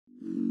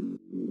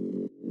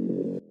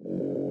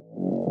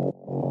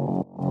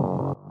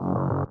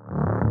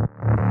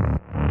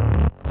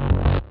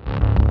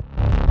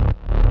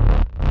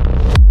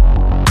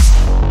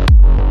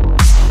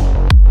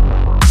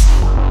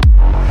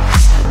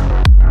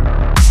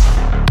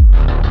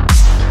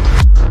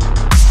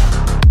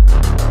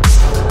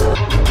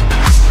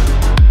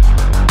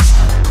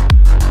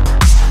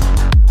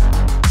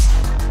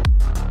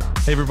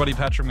Hey everybody,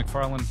 Patrick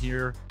McFarland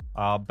here,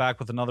 back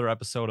with another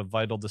episode of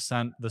Vital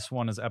Dissent. This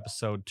one is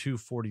episode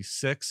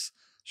 246.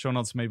 Show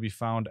notes may be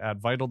found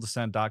at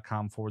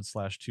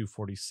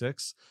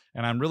vitaldissent.com/246.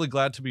 And I'm really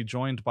glad to be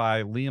joined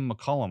by Liam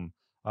McCollum.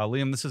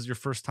 Liam, this is your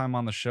first time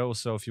on the show,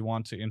 so if you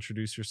want to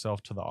introduce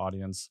yourself to the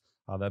audience,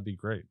 that'd be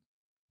great.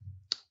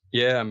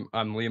 Yeah,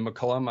 I'm Liam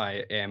McCollum.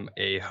 I am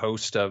a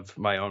host of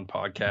my own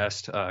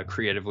podcast,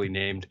 creatively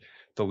named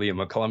The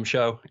Liam McCollum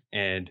Show.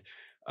 And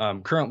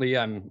currently,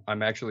 I'm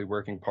actually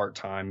working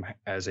part-time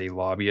as a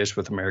lobbyist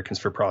with Americans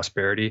for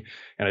Prosperity.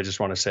 And I just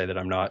want to say that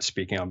I'm not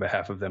speaking on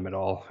behalf of them at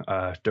all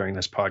during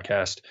this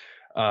podcast.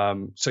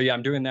 So yeah,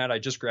 I'm doing that. I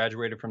just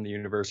graduated from the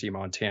University of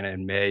Montana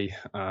in May.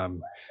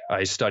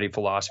 I studied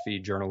philosophy,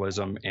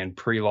 journalism, and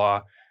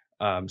pre-law.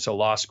 So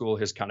law school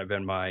has kind of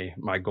been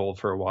my goal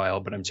for a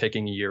while, but I'm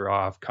taking a year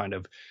off, kind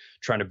of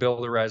trying to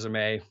build a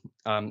resume.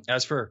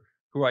 As for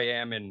who I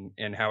am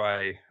and how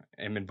I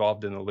am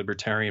involved in the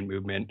libertarian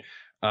movement,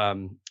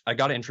 I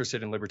got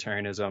interested in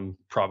libertarianism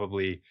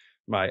probably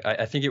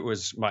I think it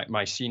was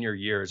my senior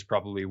year is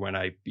probably when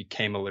I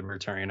became a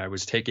libertarian. I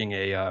was taking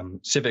a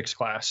civics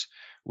class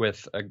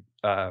with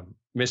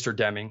Mr.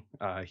 Deming.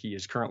 He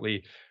is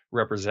currently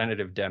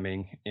Representative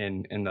Deming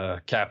in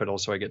the Capitol,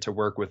 so I get to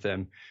work with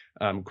him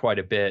quite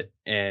a bit.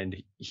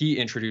 And he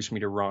introduced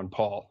me to Ron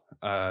Paul.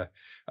 I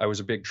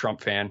was a big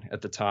Trump fan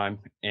at the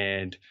time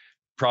and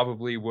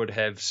probably would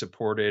have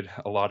supported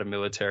a lot of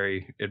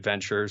military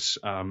adventures.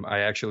 I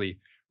actually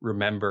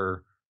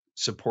remember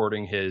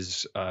supporting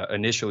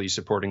initially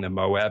supporting the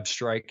Moab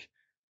strike.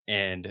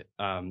 And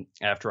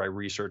after I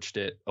researched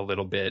it a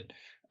little bit,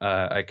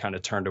 I kind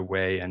of turned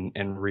away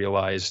and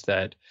realized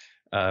that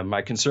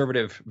my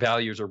conservative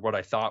values, or what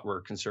I thought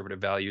were conservative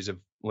values of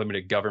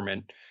limited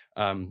government,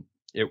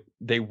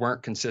 they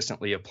weren't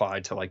consistently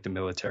applied to like the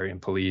military and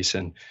police.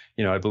 And,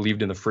 I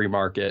believed in the free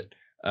market.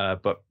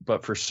 But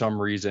for some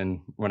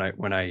reason, when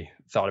I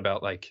thought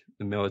about like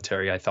the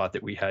military, I thought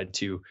that we had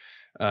to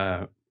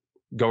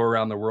go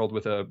around the world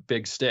with a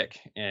big stick.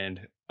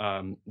 And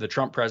the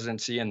Trump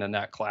presidency and then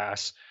that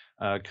class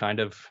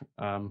kind of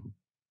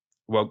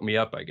woke me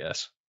up, I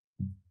guess.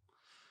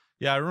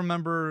 Yeah, I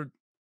remember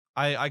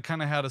I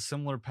kind of had a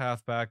similar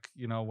path back,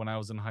 when I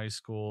was in high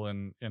school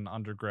and in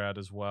undergrad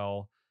as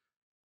well.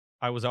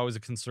 I was always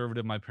a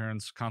conservative, my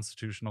parents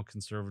constitutional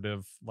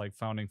conservative, like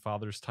founding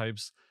fathers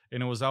types.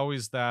 And it was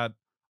always that,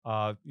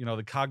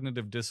 the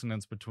cognitive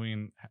dissonance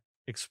between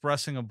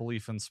expressing a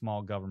belief in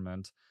small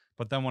government.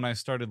 But then when I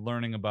started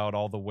learning about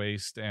all the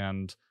waste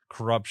and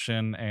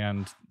corruption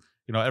and,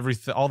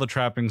 all the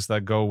trappings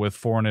that go with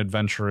foreign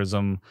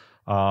adventurism,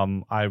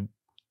 I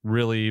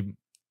really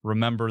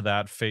remember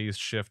that phase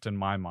shift in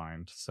my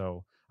mind.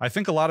 So I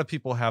think a lot of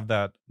people have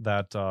that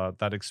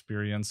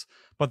experience.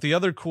 But the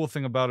other cool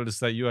thing about it is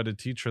that you had a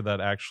teacher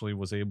that actually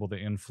was able to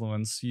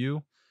influence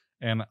you.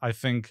 And I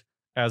think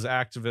as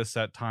activists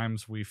at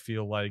times we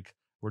feel like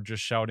we're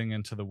just shouting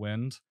into the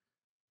wind.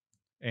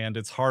 And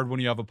it's hard when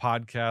you have a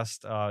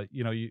podcast.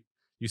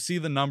 You see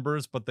the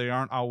numbers, but they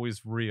aren't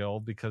always real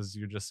because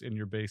you're just in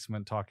your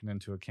basement talking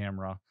into a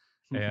camera.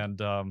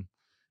 And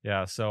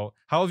yeah. So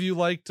how have you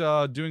liked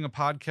doing a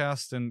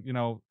podcast and,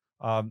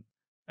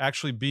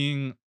 actually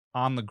being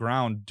on the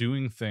ground,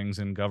 doing things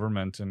in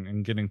government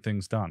and getting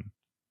things done?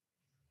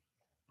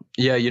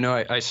 Yeah.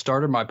 I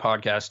started my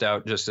podcast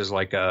out just as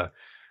like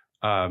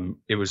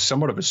it was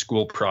somewhat of a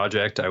school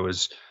project. I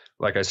was,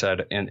 like I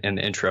said, in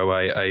the intro,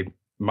 I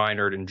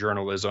minored in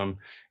journalism,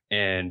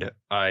 and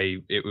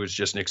it was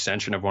just an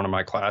extension of one of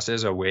my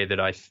classes, a way that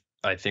I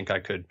think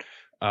I could,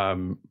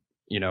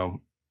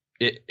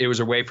 it was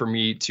a way for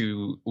me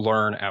to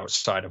learn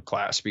outside of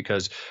class,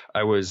 because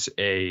I was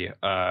in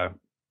a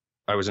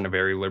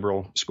very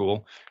liberal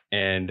school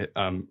and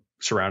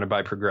surrounded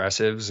by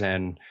progressives.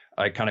 And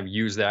I kind of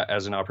used that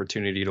as an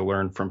opportunity to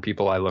learn from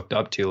people I looked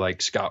up to,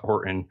 like Scott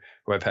Horton,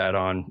 who I've had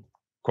on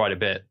quite a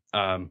bit.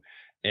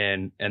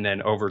 And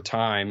then over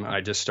time,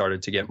 I just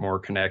started to get more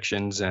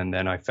connections. And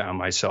then I found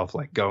myself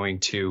like going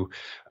to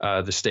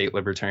the state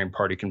Libertarian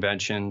Party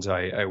conventions.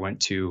 I went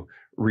to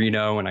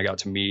Reno and I got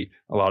to meet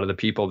a lot of the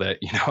people that,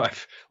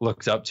 I've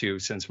looked up to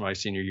since my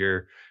senior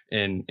year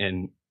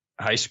in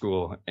high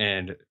school.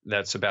 And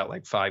that's about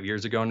like 5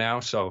 years ago now.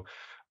 So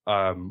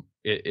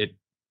it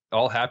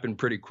all happened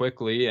pretty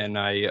quickly. And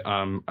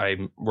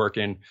I'm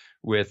working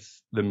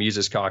with the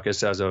Mises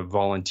Caucus as a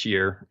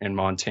volunteer in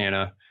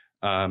Montana.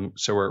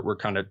 So we're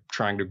kind of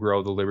trying to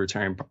grow the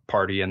Libertarian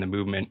Party and the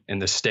movement in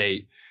the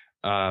state.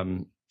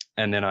 And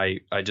then I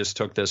just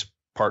took this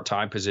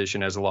part-time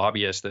position as a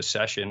lobbyist this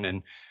session,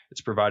 and it's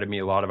provided me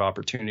a lot of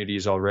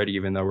opportunities already,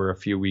 even though we're a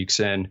few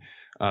weeks in.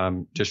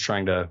 Just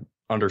trying to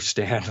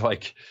understand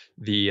like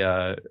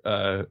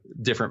the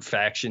different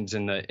factions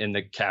in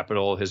the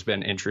Capitol has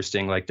been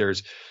interesting. Like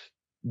there's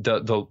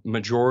the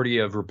majority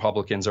of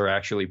Republicans are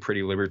actually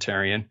pretty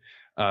libertarian,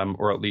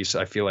 or at least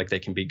I feel like they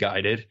can be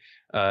guided.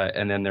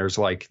 And then there's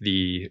like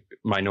the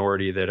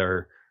minority that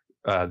are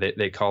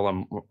they call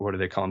them, what do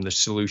they call them? The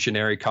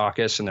solutionary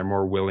caucus, and they're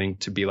more willing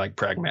to be like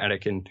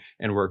pragmatic and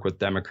work with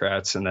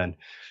Democrats. And then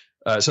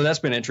So that's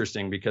been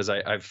interesting because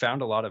I've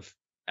found a lot of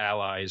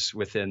allies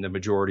within the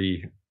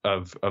majority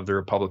of the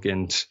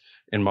Republicans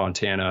in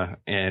Montana,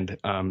 and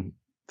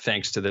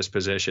thanks to this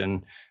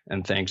position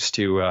and thanks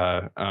to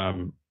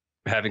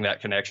having that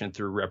connection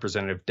through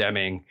Representative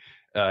Deming,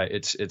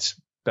 it's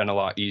been a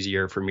lot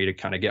easier for me to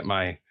kind of get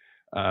my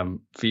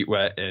feet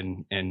wet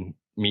and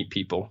meet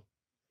people.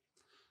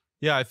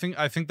 Yeah, I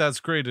think that's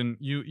great. And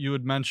you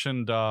had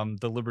mentioned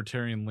the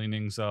libertarian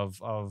leanings of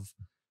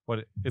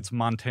what it's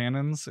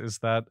Montanans. Is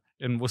that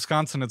in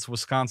Wisconsin? It's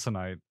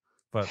Wisconsinite,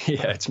 but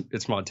Yeah,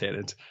 it's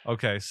Montanans.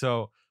 okay.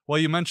 So well,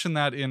 you mentioned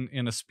that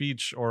in a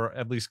speech or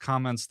at least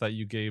comments that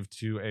you gave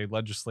to a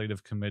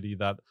legislative committee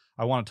that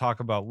I want to talk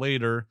about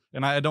later.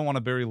 And I don't want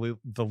to bury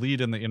the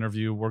lead in the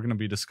interview. We're going to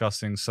be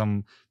discussing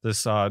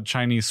this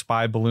Chinese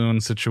spy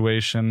balloon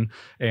situation,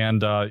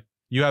 and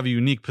you have a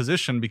unique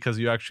position because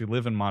you actually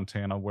live in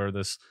Montana where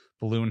this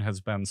balloon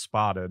has been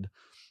spotted.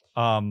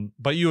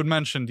 But you had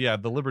mentioned, yeah,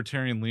 the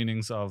libertarian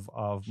leanings of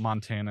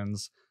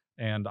Montanans,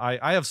 and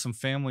I have some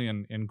family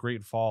in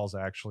Great Falls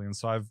actually, and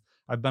so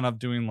I've been up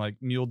doing like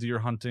mule deer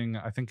hunting.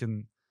 I think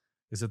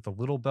is it the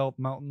Little Belt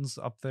Mountains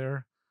up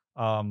there?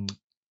 Does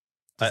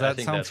I that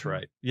think sound that's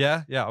right.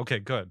 Yeah, yeah, okay,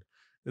 good.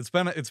 It's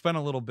been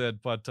a little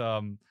bit, but so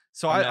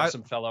I'm gonna I have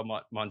some fellow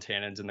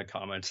Montanans in the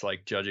comments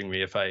like judging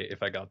me if I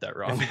got that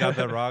wrong. if you got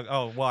that wrong,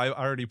 oh well, I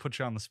already put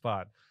you on the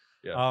spot.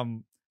 Yeah.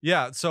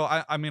 Yeah, so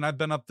I mean I've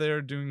been up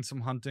there doing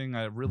some hunting.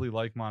 I really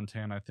like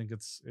Montana. I think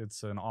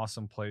it's an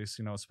awesome place,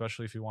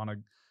 especially if you want to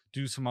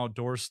do some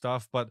outdoor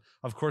stuff. But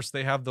of course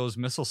they have those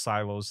missile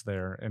silos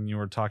there, and you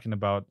were talking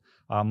about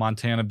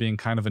Montana being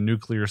kind of a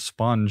nuclear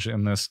sponge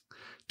in this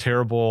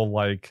terrible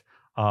like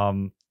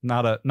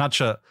not a not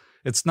ch-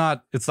 it's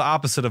not it's the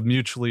opposite of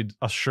mutually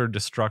assured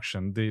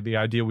destruction. The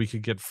idea we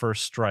could get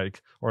first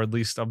strike or at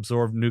least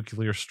absorb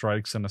nuclear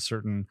strikes in a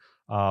certain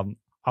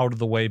out of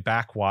the way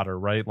backwater,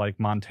 right? Like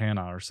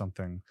Montana or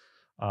something.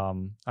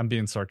 I'm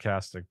being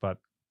sarcastic, but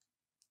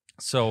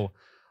so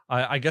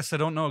I guess I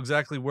don't know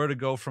exactly where to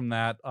go from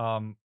that.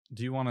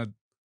 Do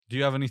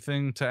you have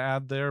anything to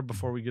add there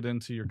before we get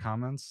into your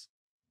comments?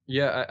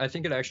 Yeah, I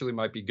think it actually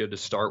might be good to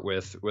start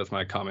with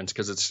my comments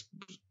because it's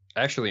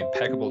actually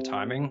impeccable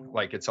timing.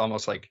 Like it's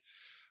almost like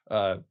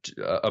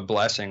a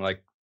blessing.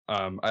 Like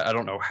I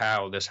don't know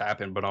how this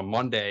happened, but on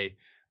Monday,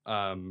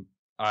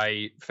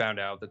 I found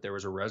out that there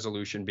was a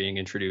resolution being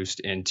introduced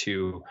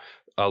into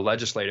a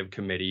legislative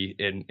committee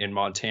in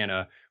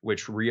Montana,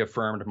 which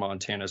reaffirmed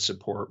Montana's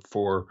support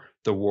for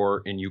the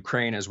war in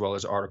Ukraine as well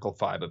as Article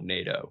 5 of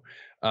NATO.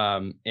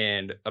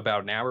 And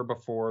about an hour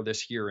before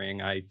this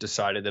hearing, I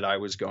decided that I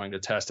was going to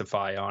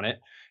testify on it.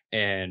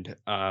 And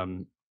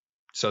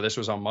so this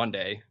was on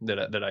Monday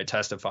that I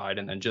testified,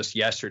 and then just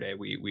yesterday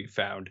we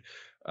found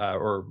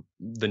or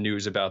the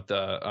news about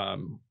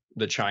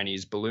the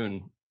Chinese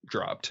balloon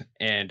dropped,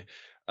 and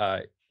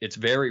it's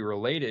very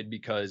related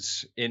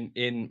because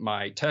in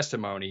my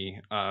testimony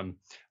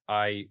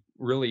I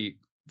really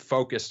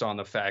focused on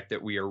the fact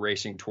that we are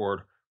racing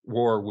toward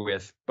war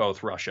with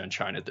both Russia and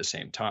China at the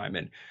same time,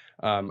 and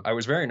I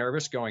was very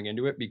nervous going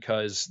into it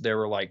because there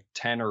were like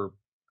 10 or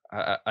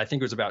I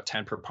think it was about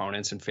 10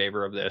 proponents in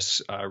favor of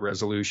this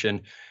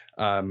resolution.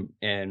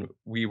 And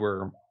we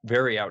were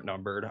very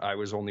outnumbered. I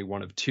was only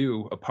one of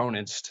two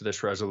opponents to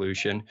this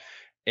resolution.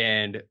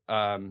 And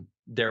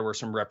there were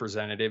some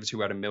representatives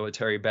who had a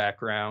military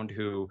background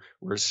who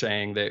were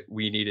saying that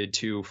we needed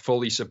to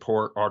fully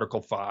support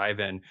Article 5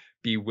 and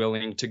be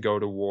willing to go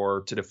to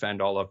war to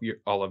defend all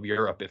of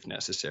Europe if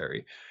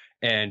necessary.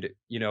 And,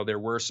 there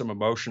were some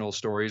emotional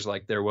stories,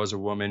 like there was a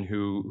woman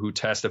who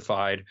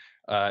testified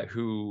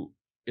who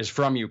is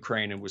from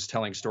Ukraine and was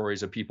telling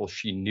stories of people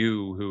she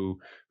knew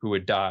who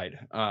had died.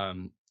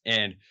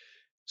 And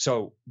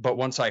so, but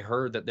once I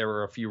heard that there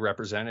were a few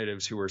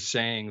representatives who were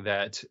saying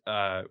that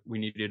we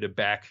needed to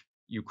back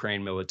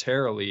Ukraine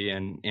militarily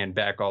and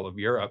back all of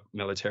Europe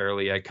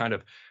militarily, it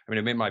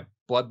made my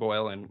blood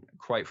boil. And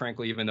quite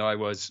frankly, even though I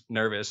was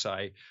nervous,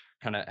 I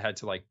kind of had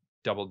to like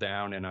double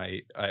down, and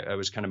I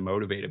was kind of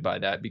motivated by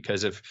that,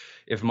 because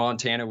if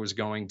Montana was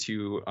going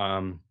to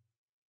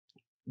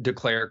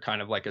declare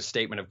kind of like a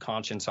statement of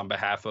conscience on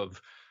behalf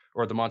of,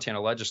 or the Montana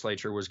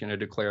legislature was going to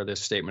declare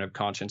this statement of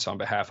conscience on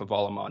behalf of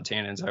all of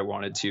Montanans, I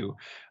wanted to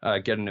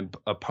get an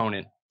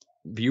opponent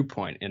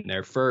viewpoint in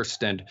there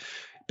first. And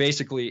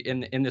basically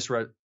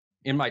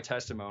in my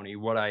testimony,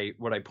 what I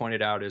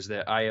pointed out is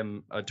that I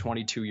am a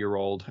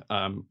 22-year-old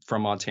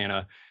from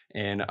Montana,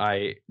 and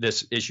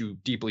this issue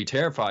deeply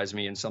terrifies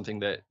me, and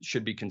something that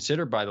should be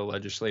considered by the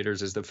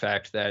legislators is the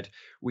fact that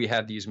we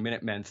have these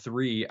Minutemen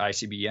III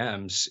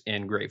ICBMs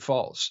in Great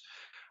Falls.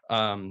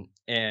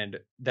 And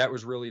that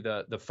was really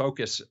the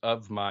focus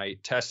of my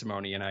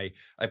testimony. And I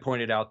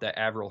pointed out that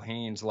Avril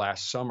Haines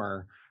last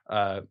summer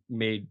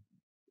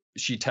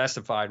she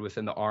testified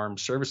within the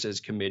Armed Services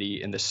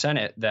Committee in the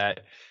Senate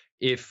that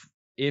if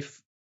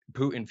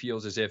Putin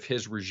feels as if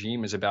his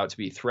regime is about to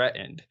be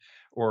threatened,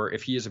 or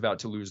if he is about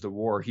to lose the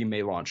war, he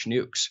may launch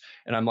nukes.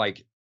 And I'm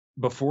like,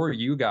 before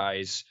you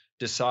guys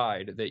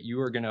decide that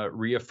you are going to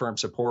reaffirm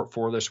support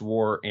for this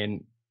war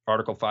and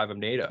Article 5 of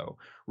NATO,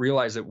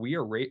 realize that we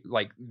are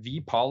like the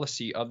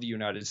policy of the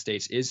United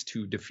States is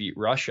to defeat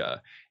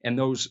Russia, and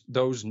those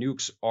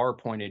nukes are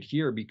pointed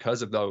here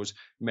because of those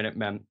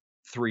Minutemen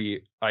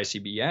III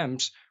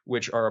ICBMs,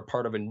 which are a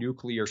part of a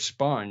nuclear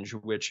sponge,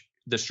 which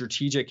the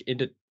strategic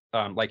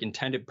like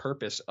intended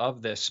purpose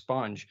of this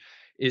sponge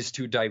is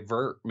to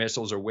divert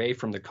missiles away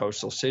from the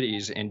coastal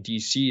cities in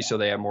DC so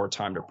they have more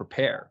time to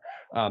prepare.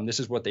 This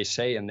is what they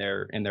say in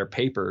their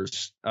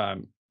papers,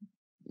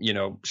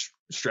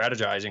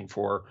 strategizing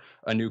for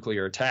a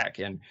nuclear attack.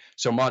 And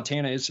so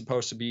Montana is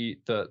supposed to be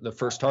the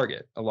first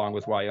target, along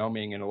with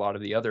Wyoming and a lot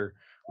of the other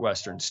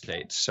Western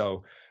states.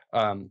 So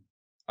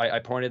I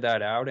pointed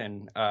that out,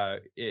 and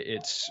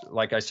it's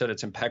like I said,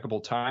 it's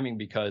impeccable timing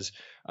because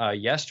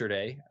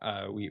yesterday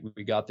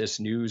we got this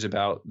news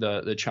about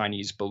the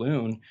Chinese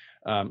balloon,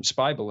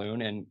 spy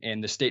balloon,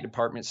 and the State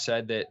Department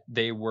said that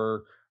they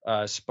were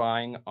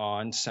spying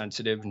on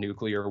sensitive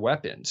nuclear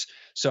weapons.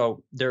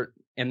 So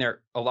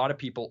a lot of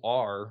people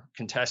are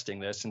contesting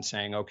this and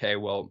saying, okay,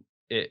 well,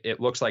 it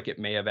looks like it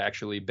may have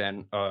actually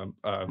been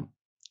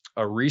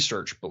a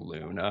research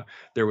balloon.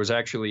 There was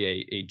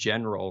actually a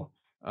general.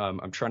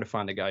 I'm trying to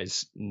find the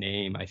guy's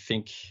name. I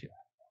think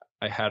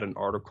I had an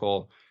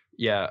article.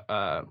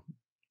 Yeah,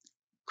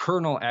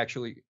 Colonel,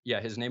 actually,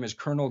 yeah, his name is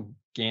Colonel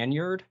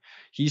Ganyard.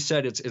 He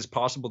said it's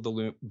possible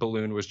the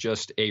balloon was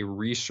just a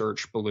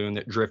research balloon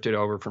that drifted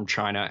over from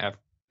China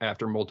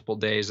after multiple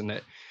days, and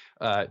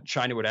that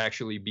China would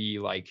actually be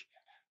like,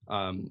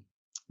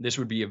 this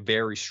would be a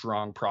very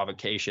strong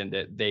provocation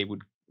that they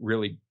would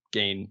really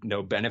gain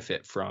no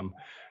benefit from.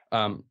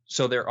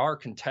 So there are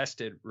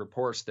contested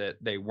reports that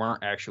they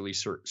weren't actually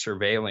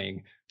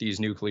surveilling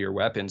these nuclear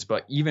weapons.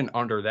 But even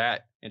under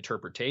that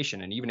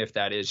interpretation, and even if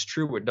that is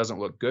true, it doesn't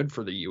look good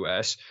for the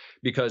U.S.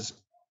 because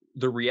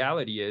the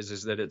reality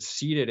is that it's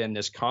seated in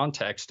this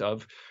context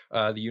of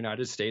the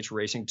United States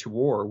racing to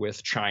war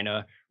with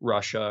China,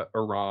 Russia,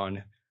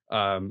 Iran,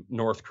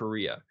 North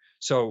Korea.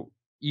 So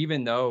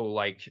even though,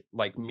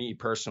 like me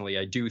personally,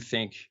 I do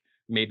think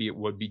maybe it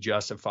would be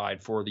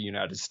justified for the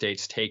United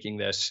States taking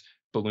this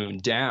balloon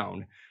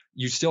down,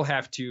 you still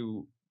have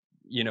to,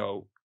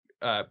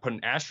 put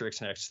an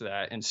asterisk next to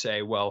that and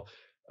say, well,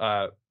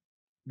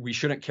 we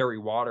shouldn't carry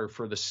water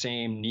for the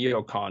same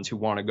neocons who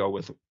want to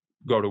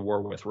go to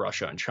war with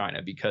Russia and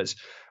China, because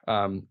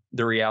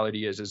the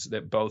reality is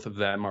that both of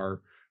them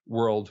are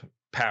world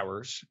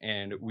powers,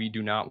 and we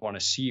do not want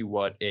to see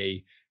what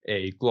a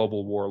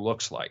global war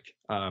looks like.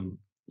 A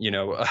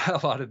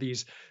lot of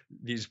these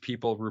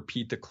people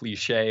repeat the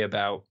cliche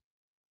about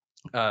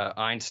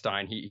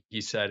Einstein.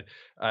 He said,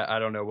 I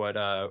don't know what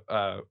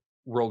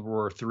World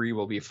War III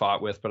will be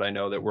fought with, but I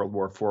know that World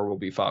War IV will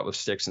be fought with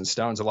sticks and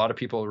stones. A lot of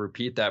people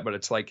repeat that, but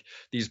it's like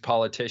these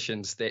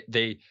politicians,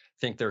 they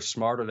think they're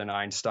smarter than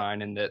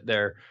Einstein, and that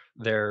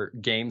their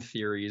game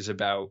theories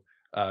about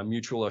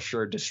mutual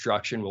assured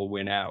destruction will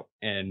win out.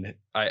 And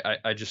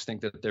I just think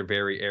that they're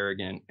very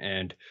arrogant.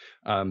 And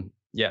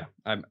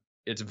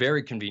it's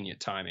very convenient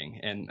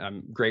timing, and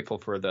I'm grateful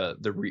for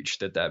the reach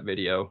that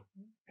video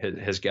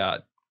has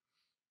got.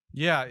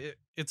 Yeah,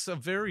 it's a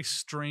very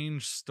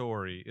strange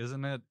story,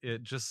 isn't it?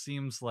 It just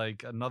seems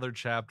like another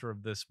chapter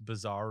of this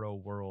bizarro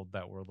world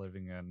that we're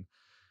living in,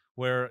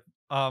 where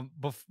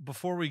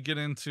before we get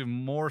into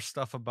more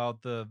stuff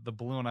about the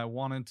balloon, I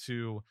wanted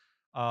to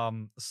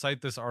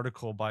cite this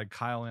article by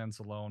Kyle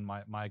Anzalone,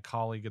 my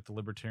colleague at the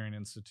Libertarian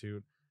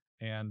Institute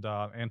and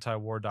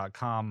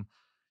antiwar.com.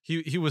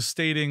 He was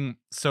stating,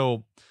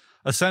 so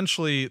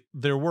essentially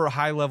there were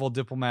high-level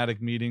diplomatic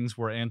meetings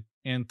where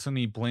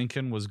Antony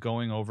Blinken was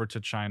going over to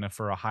China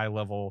for a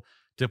high-level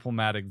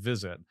diplomatic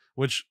visit,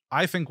 which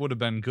I think would have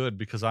been good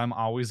because I'm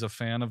always a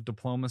fan of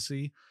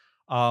diplomacy.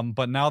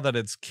 But now that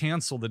it's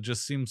canceled, it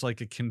just seems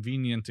like a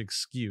convenient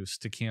excuse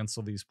to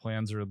cancel these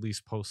plans or at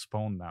least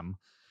postpone them.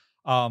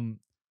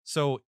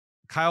 So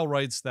Kyle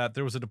writes that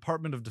there was a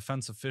Department of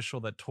Defense official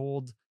that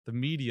told the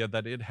media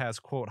that it has,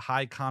 quote,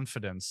 high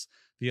confidence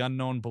the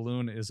unknown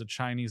balloon is a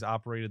Chinese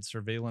operated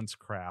surveillance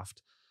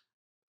craft.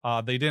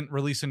 They didn't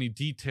release any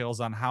details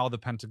on how the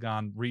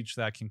Pentagon reached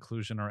that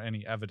conclusion or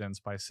any evidence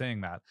by saying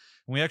that.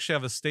 And we actually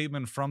have a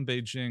statement from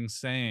Beijing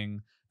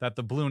saying that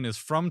the balloon is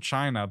from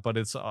China, but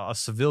it's a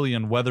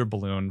civilian weather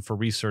balloon for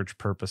research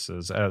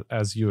purposes,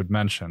 as you had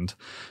mentioned.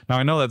 Now,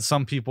 I know that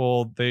some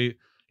people, they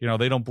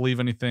don't believe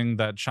anything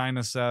that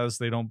China says.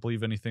 They don't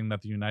believe anything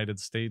that the United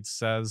States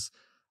says.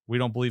 We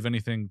don't believe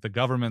anything the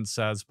government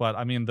says. But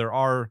I mean, there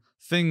are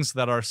things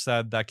that are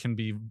said that can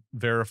be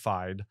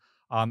verified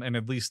and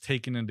at least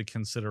taken into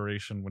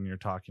consideration when you're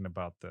talking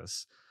about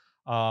this.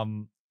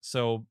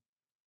 So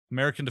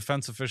American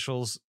defense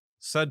officials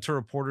said to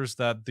reporters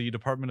that the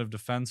Department of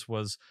Defense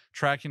was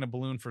tracking a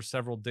balloon for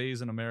several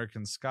days in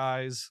American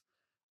skies.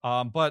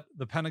 But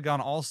the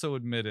Pentagon also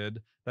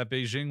admitted that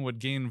Beijing would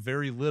gain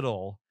very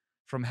little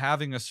from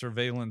having a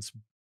surveillance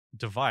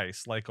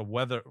device like a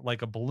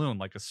balloon,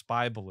 like a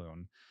spy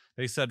balloon.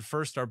 They said,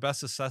 first, our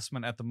best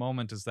assessment at the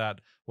moment is that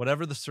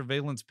whatever the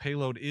surveillance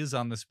payload is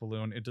on this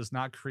balloon, it does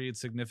not create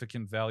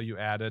significant value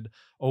added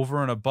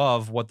over and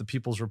above what the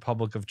People's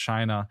Republic of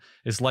China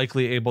is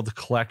likely able to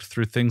collect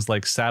through things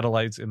like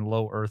satellites in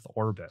low Earth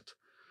orbit.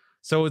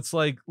 So it's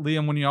like,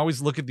 Liam, when you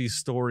always look at these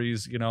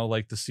stories,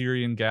 like the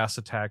Syrian gas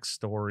attack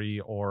story,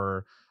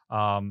 or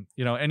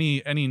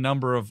any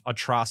number of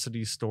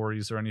atrocity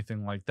stories or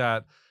anything like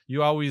that,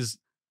 you always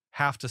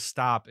have to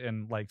stop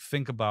and like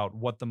think about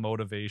what the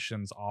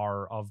motivations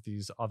are of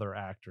these other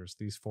actors,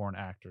 these foreign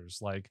actors.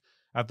 Like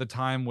at the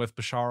time with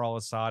Bashar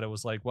al-Assad, it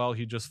was like, well,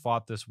 he just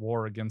fought this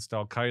war against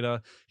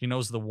al-Qaeda. He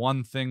knows the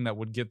one thing that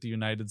would get the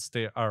United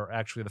States, or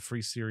actually the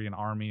Free Syrian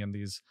Army, and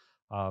these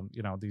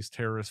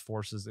terrorist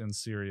forces in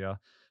Syria.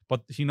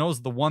 But he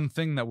knows the one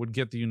thing that would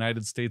get the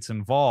United States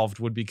involved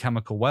would be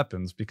chemical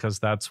weapons, because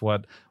that's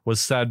what was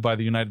said by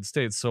the United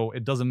States. So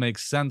it doesn't make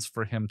sense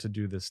for him to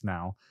do this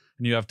now.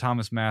 And you have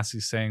Thomas Massey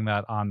saying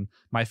that on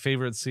my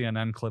favorite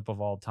CNN clip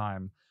of all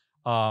time.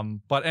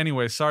 But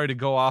anyway, sorry to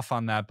go off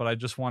on that, but I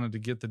just wanted to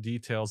get the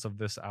details of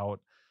this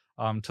out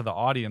to the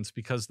audience,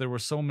 because there were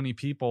so many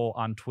people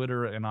on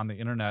Twitter and on the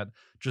internet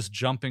just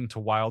jumping to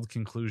wild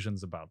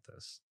conclusions about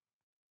this.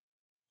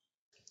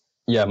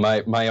 Yeah,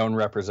 my own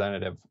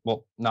representative,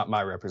 well, not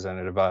my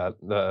representative,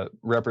 the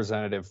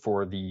representative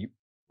for the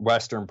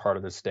western part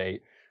of the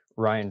state,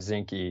 Ryan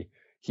Zinke,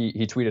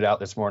 he tweeted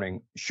out this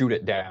morning, shoot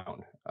it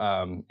down.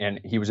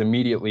 And he was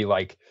immediately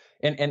like,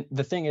 and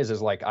the thing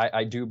is like,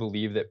 I do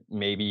believe that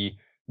maybe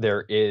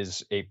there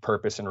is a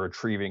purpose in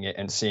retrieving it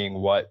and seeing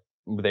what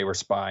they were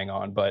spying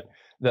on. But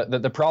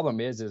the problem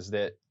is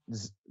that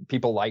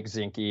people like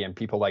Zinke and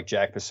people like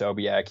Jack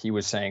Posobiec, he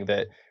was saying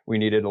that we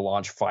needed to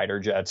launch fighter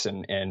jets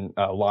and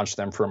launch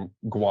them from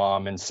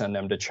Guam and send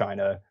them to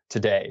China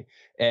today.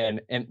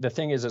 And the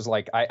thing is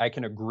like, I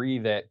can agree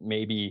that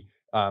maybe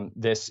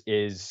this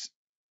is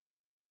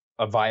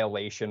a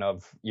violation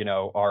of,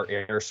 our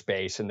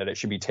airspace, and that it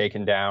should be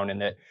taken down,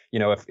 and that,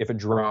 if a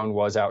drone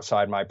was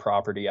outside my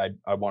property,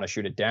 I want to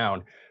shoot it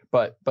down.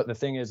 But the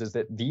thing is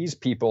that these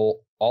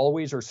people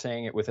always are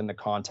saying it within the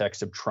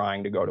context of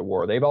trying to go to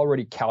war. They've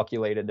already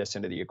calculated this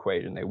into the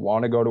equation. They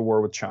want to go to war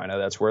with China.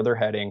 That's where they're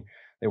heading.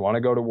 They want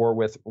to go to war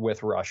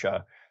with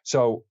Russia.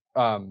 So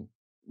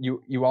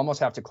you almost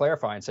have to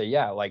clarify and say,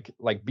 yeah,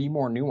 like be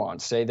more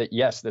nuanced. Say that,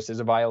 yes, this is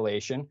a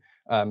violation.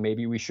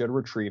 Maybe we should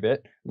retrieve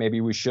it.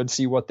 Maybe we should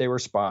see what they were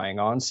spying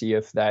on, see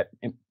if that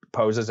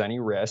poses any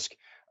risk.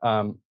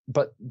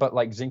 But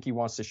like Zinke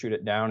wants to shoot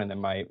it down. And then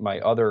my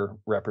other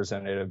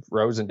representative,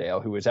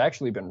 Rosendale, who has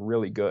actually been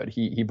really good.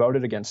 He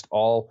voted against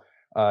all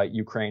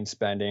Ukraine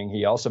spending.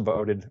 He also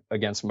voted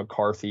against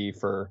McCarthy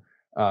for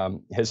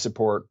his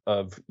support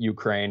of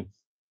Ukraine.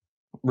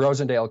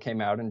 Rosendale came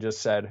out and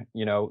just said,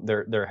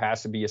 there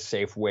has to be a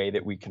safe way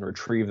that we can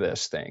retrieve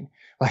this thing.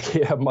 Like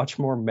a much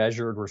more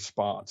measured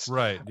response.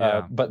 Right.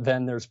 Yeah. But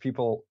then there's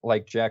people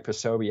like Jack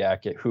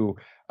Posobiec who,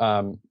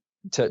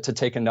 to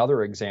take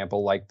another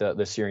example, like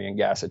the Syrian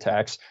gas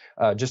attacks,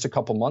 just a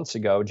couple months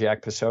ago,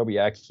 Jack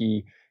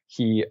Posobiec,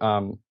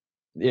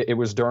 it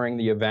was during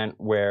the event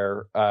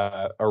where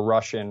a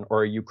Russian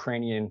or a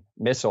Ukrainian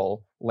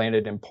missile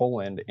landed in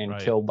Poland and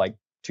killed like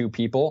 2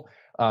 people.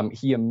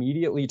 He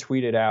immediately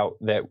tweeted out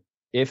that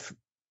if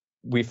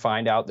we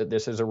find out that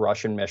this is a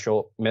Russian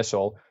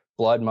missile,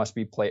 blood must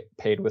be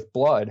paid with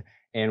blood,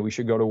 and we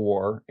should go to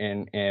war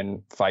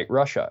and fight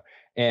Russia.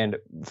 And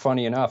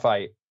funny enough,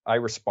 I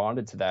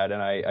responded to that,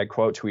 and I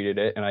quote tweeted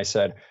it, and I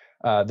said,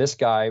 this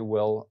guy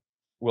will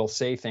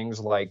say things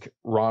like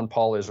Ron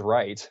Paul is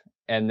right,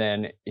 and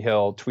then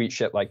he'll tweet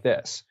shit like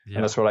this. Yeah.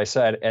 And that's what I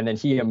said. And then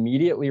he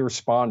immediately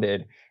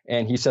responded,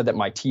 and he said that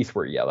my teeth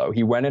were yellow.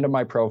 He went into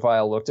my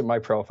profile, looked at my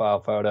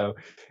profile photo,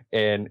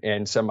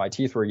 and said my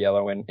teeth were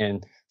yellow.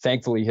 And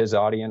thankfully, his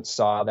audience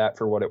saw that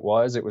for what it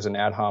was. It was an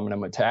ad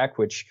hominem attack,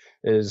 which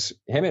is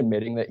him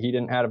admitting that he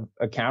didn't have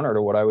a counter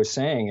to what I was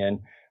saying. And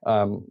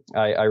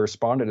I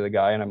responded to the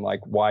guy, and I'm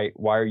like, why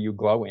are you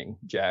glowing,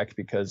 Jack?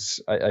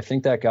 Because I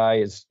think that guy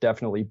is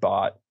definitely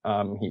bought.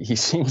 He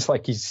seems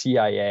like he's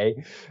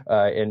CIA,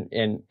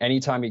 and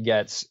anytime he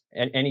gets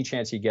any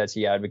chance he gets,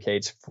 he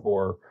advocates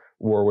for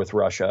war with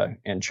Russia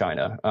and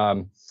China.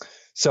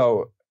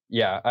 So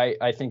yeah,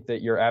 I think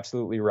that you're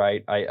absolutely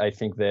right. I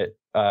think that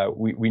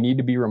we need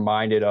to be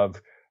reminded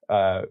of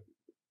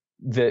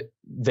that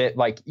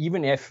like,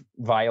 even if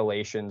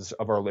violations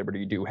of our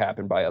liberty do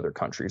happen by other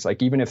countries,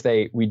 like even if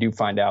we do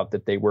find out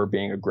that they were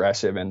being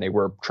aggressive and they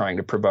were trying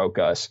to provoke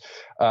us,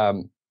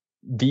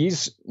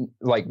 these,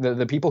 like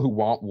the people who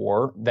want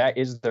war, that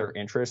is their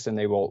interest, and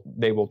they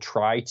will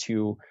try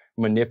to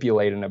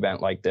manipulate an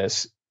event like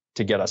this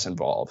to get us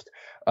involved.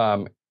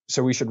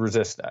 So we should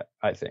resist that,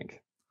 I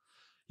think.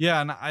 Yeah,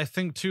 and I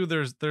think too,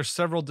 there's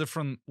several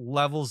different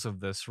levels of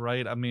this,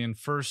 right? I mean,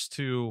 first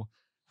to,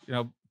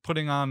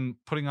 putting on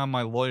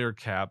my lawyer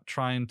cap,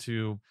 trying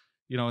to,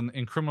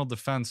 in criminal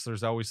defense,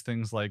 there's always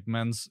things like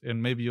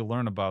and maybe you'll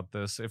learn about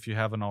this if you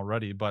haven't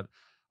already, but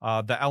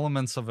the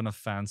elements of an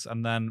offense,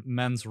 and then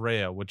mens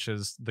rea, which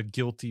is the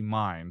guilty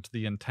mind,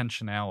 the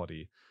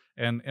intentionality.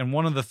 And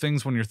one of the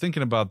things when you're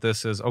thinking about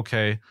this is,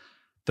 okay,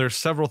 there's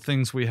several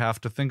things we have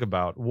to think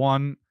about.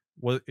 One,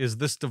 is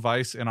this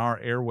device in our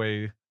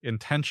airway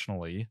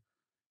intentionally?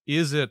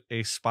 Is it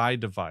a spy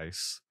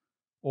device,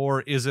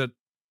 or is it,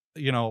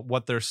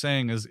 what they're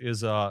saying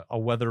is a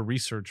weather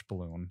research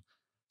balloon?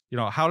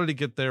 How did it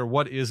get there?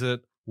 What is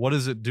it? What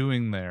is it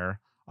doing there?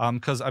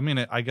 Because I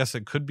mean, I guess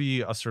it could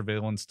be a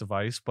surveillance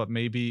device, but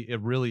maybe it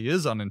really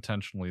is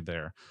unintentionally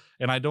there.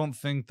 And I don't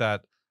think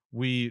that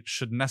we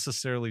should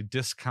necessarily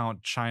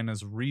discount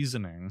China's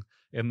reasoning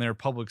in their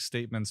public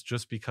statements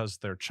just because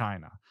they're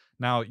China.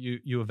 Now,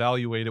 you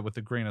evaluate it with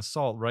a grain of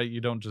salt, right?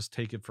 You don't just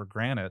take it for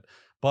granted,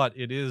 but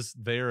it is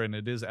there and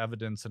it is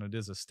evidence and it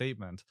is a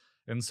statement.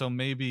 And so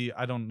maybe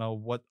I don't know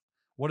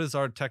what is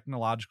our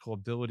technological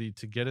ability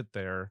to get it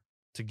there,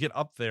 to get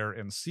up there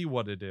and see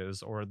what it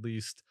is, or at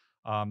least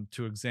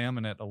to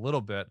examine it a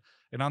little bit.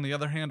 And on the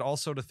other hand,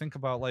 also to think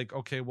about, like,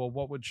 okay, well,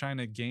 what would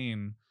China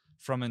gain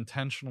from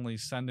intentionally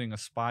sending a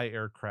spy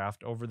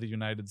aircraft over the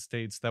United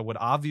States that would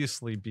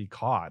obviously be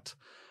caught?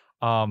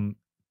 Um,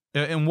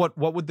 and what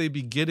would they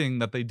be getting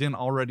that they didn't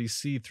already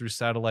see through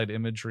satellite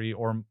imagery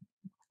or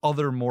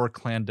other more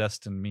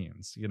clandestine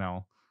means?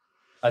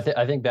 I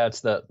think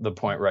that's the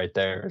point right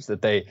there, is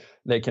that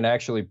they can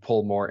actually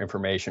pull more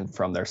information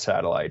from their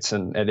satellites,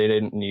 and they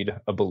didn't need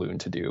a balloon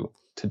to do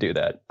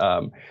that.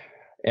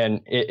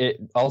 And it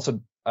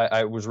also,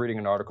 I was reading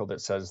an article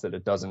that says that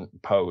it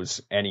doesn't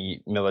pose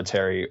any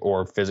military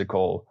or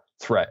physical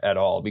threat at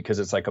all because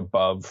it's like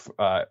above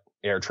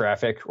air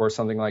traffic or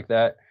something like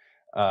that.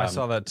 I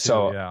saw that too.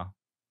 So Yeah.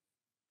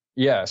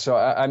 yeah, so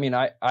I mean,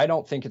 I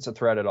don't think it's a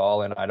threat at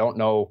all, and I don't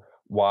know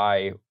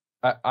why.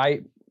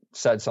 I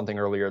said something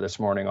earlier this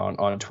morning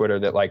on Twitter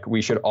that, like,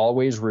 we should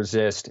always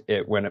resist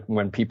it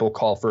when people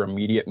call for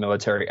immediate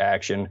military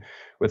action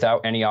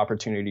without any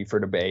opportunity for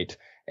debate,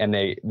 and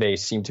they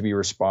seem to be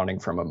responding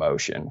from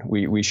emotion.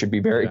 We should be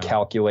very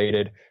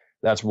calculated.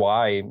 That's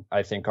why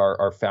I think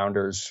our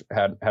founders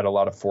had a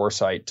lot of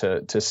foresight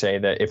to say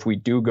that if we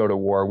do go to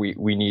war,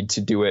 we need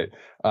to do it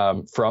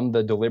from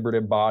the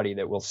deliberative body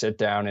that will sit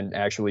down and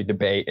actually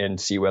debate and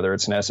see whether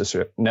it's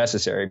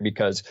necessary,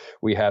 because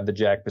we have the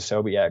Jack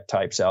Posobiec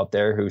types out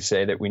there who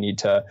say that we need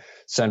to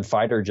send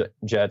fighter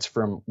jets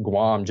from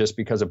Guam just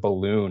because a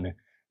balloon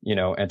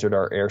entered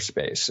our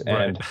airspace.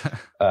 Right.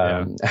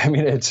 And I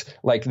mean, it's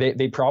like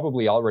they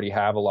probably already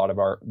have a lot of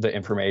the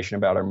information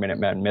about our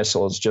Minuteman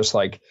missiles, just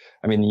like,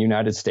 I mean, the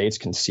United States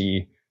can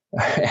see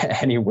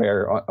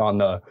anywhere on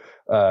the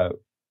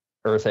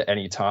earth at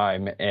any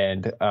time.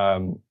 And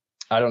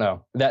I don't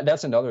know,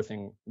 that's another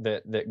thing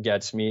that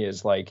gets me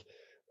is like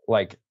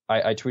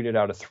I tweeted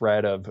out a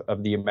thread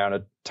of the amount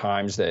of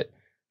times that,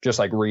 just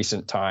like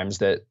recent times,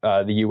 that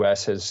the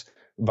US has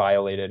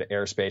violated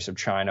airspace of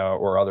China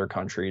or other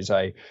countries.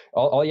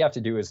 All you have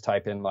to do is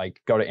type in,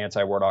 like, go to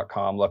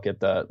antiwar.com, look at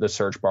the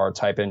search bar,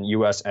 type in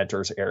US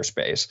enters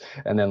airspace,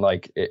 and then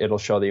like it'll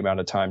show the amount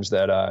of times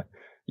that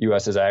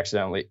US has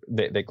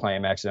they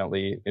claim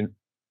accidentally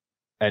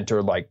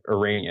entered like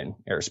Iranian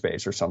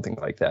airspace or something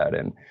like that.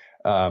 And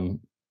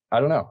I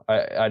don't know.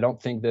 I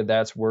don't think that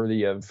that's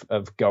worthy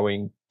of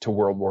going to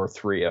World War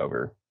III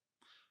over.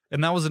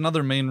 And that was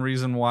another main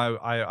reason why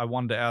I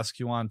wanted to ask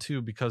you on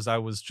too, because I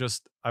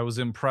was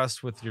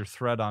impressed with your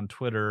thread on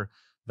Twitter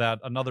that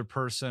another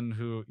person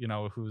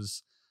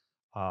who's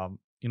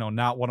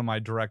not one of my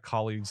direct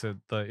colleagues at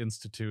the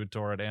Institute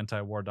or at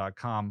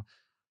antiwar.com,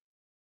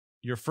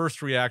 your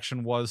first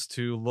reaction was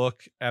to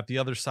look at the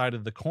other side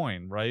of the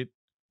coin, right?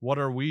 What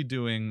are we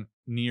doing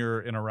near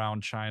and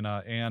around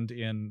China and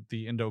in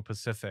the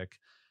Indo-Pacific,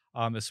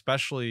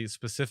 especially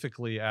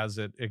specifically as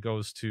it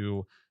goes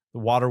to the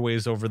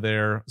waterways over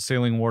there,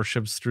 sailing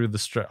warships through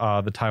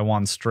the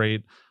Taiwan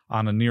Strait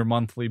on a near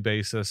monthly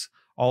basis,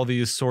 all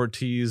these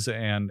sorties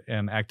and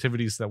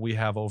activities that we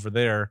have over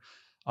there.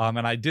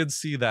 And I did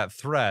see that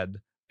thread,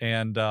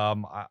 and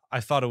I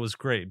thought it was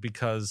great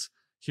because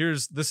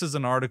this is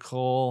an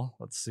article,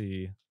 let's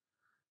see,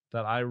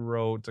 that I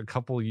wrote a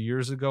couple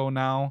years ago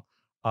now,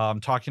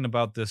 talking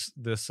about this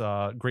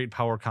great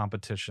power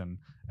competition,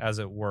 as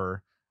it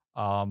were.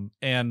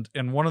 And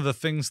one of the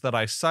things that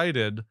I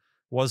cited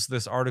was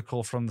this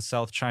article from the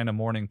South China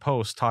Morning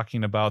Post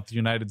talking about the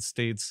United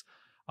States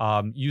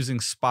using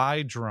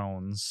spy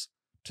drones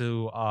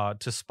to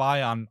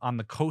spy on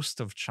the coast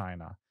of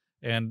China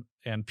and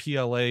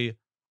PLA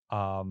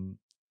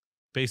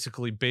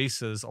basically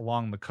bases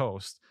along the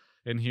coast.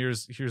 And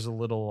here's a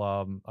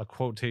little a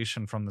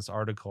quotation from this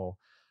article.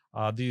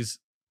 These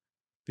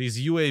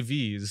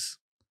UAVs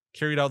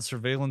carried out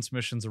surveillance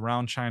missions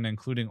around China,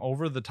 including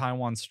over the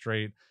Taiwan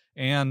Strait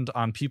and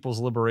on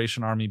People's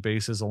Liberation Army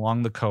bases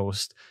along the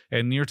coast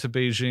and near to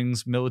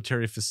Beijing's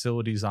military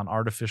facilities on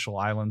artificial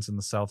islands in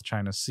the South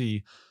China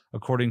Sea,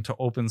 according to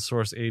open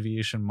source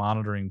aviation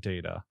monitoring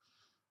data.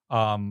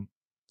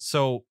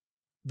 So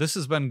this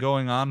has been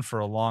going on for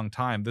a long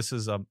time. This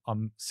is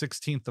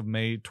 16th of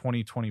May,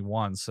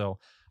 2021. So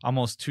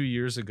almost 2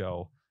 years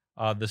ago,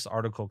 this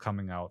article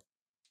coming out.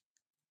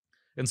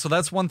 And so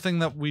that's one thing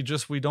that we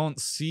don't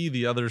see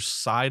the other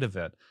side of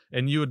it.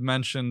 And you had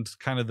mentioned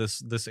kind of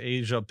this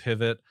Asia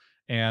pivot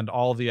and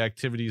all the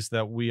activities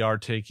that we are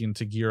taking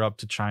to gear up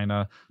to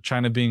China.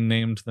 China being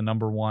named the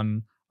number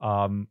one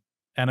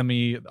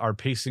enemy, our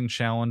pacing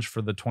challenge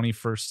for the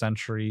 21st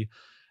century,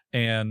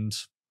 and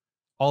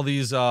all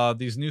these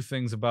new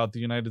things about the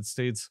United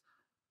States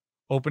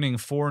opening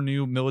 4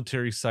 new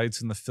military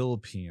sites in the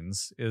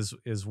Philippines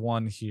is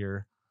one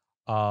here.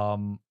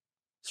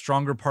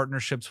 Stronger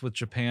partnerships with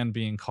Japan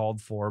being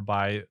called for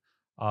by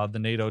the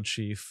NATO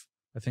chief.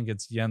 I think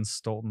it's Jens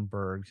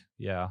Stoltenberg.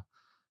 Yeah.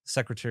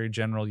 Secretary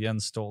General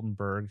Jens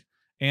Stoltenberg.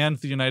 And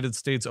the United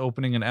States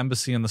opening an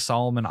embassy in the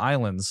Solomon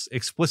Islands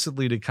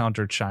explicitly to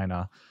counter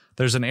China.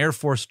 There's an Air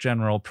Force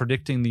general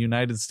predicting the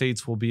United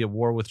States will be at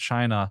war with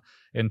China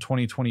in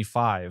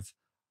 2025.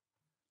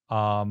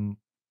 China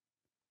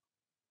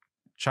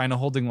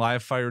holding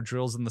live fire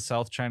drills in the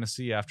South China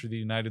Sea after the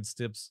United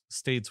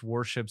States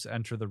warships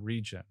enter the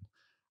region.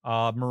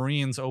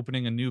 Marines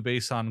opening a new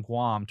base on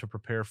Guam to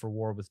prepare for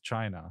war with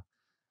China.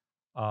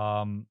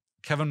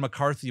 Kevin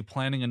McCarthy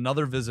planning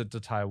another visit to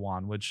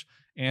Taiwan, which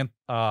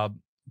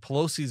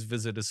Pelosi's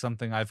visit is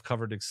something I've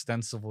covered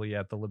extensively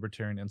at the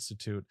Libertarian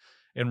Institute.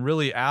 And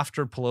really,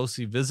 after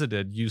Pelosi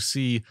visited, you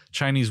see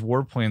Chinese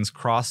warplanes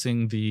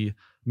crossing the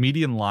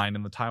median line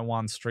in the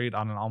Taiwan Strait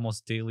on an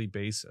almost daily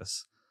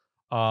basis.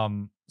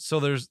 So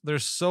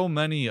there's so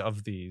many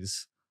of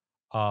these.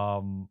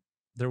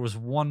 There was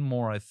one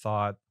more I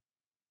thought.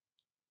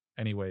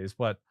 Anyways,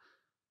 but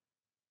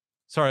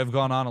sorry, I've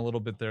gone on a little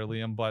bit there,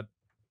 Liam, but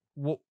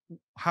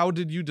how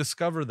did you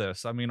discover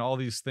this? I mean, all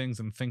these things,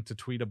 and think to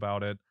tweet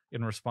about it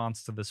in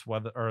response to this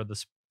weather or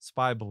this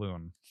spy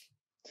balloon.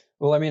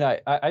 Well, I mean,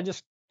 I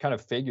just kind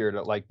of figured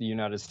that, like, the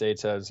United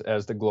States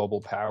as the global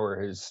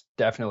power has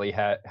definitely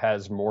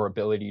has more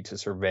ability to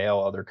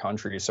surveil other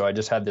countries. So I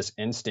just had this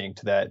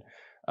instinct that,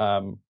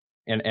 and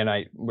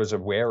I was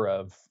aware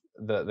of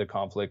the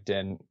conflict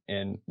in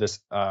this,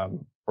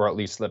 or at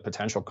least the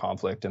potential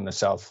conflict in the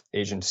South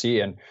Asian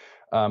Sea. And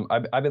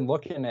I've been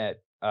looking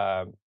at,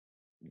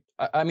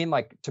 I mean,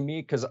 like, to me,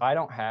 because I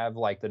don't have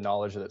like the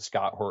knowledge that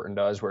Scott Horton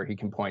does, where he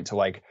can point to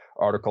like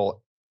articles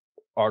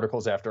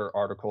after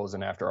articles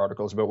and after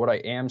articles. But what I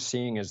am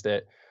seeing is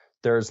that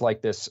there's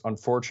like this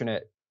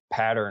unfortunate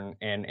pattern,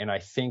 and I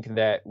think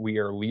that we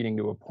are leading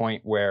to a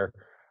point where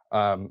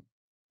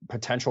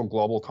potential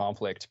global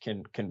conflict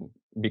can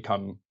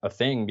become a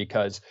thing,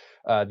 because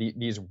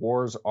these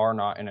wars are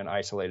not in an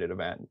isolated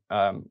event.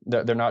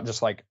 They're not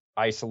just like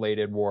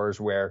isolated wars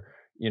where,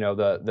 you know,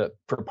 the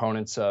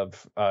proponents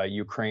of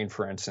Ukraine,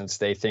 for instance,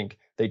 they think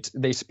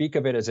they speak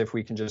of it as if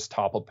we can just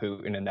topple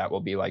Putin and that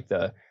will be like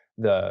the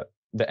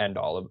end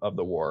all of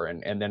the war,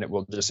 and then it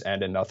will just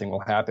end and nothing will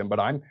happen. But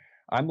I'm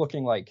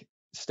looking like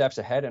steps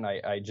ahead, and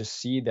I just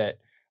see that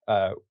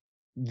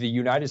the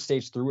United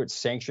States, through its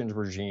sanctions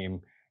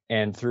regime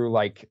and through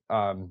like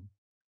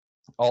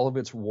all of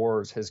its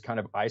wars, has kind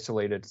of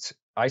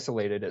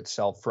isolated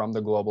itself from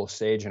the global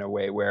stage in a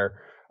way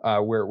where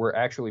we're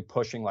actually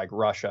pushing like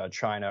Russia,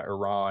 China,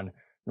 Iran,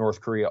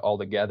 North Korea all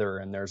together.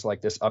 And there's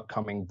like this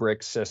upcoming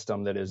BRICS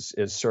system that is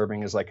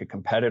serving as like a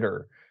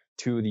competitor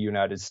to the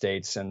United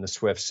States and the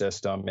SWIFT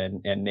system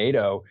and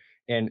NATO.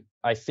 And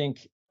I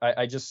think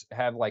I just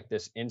have like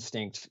this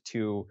instinct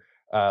to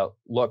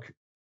look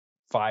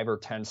 5 or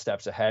 10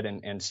 steps ahead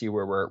and see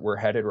where we're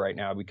headed right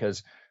now.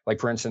 Because, like,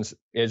 for instance,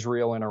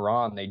 Israel and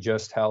Iran, they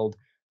just held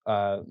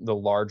the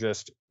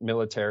largest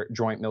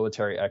joint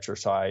military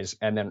exercise,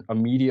 and then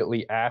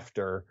immediately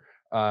after,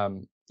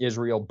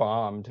 Israel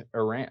bombed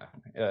Iran,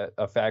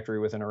 a factory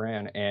within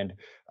Iran, and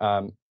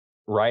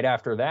right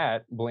after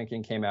that,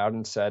 Blinken came out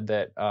and said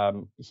that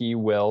he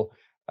will,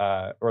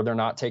 or they're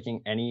not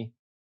taking any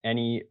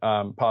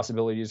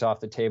possibilities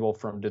off the table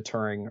from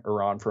deterring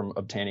Iran from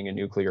obtaining a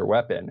nuclear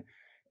weapon.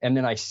 And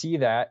then I see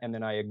that, and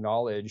then I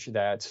acknowledge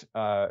that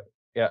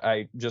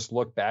I just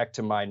look back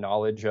to my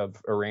knowledge of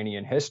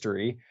Iranian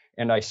history,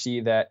 and I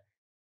see that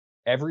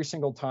every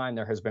single time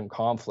there has been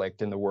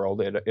conflict in the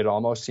world, it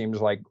almost seems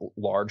like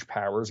large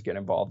powers get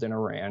involved in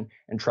Iran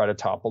and try to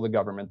topple the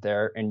government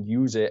there and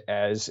use it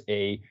as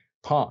a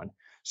pawn.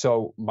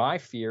 So my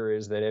fear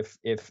is that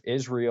if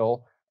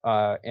Israel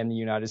and the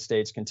United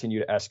States continue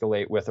to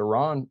escalate with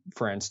Iran,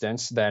 for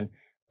instance, then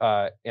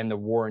and the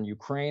war in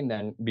Ukraine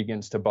then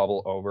begins to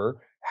bubble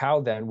over,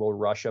 how then will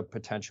Russia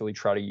potentially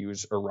try to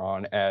use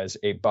Iran as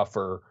a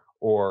buffer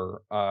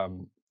or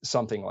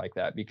something like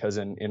that? Because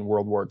in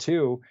World War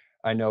II,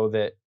 I know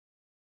that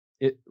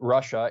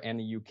Russia and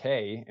the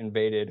UK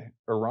invaded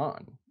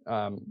Iran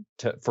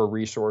for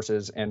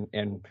resources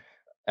and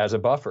as a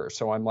buffer.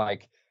 So I'm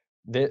like,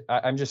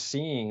 I'm just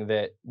seeing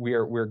that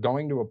we're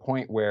going to a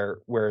point where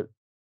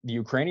the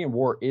Ukrainian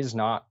war is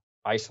not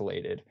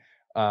isolated.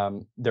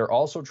 They're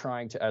also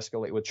trying to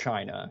escalate with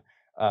China.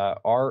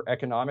 Our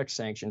economic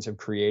sanctions have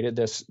created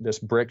this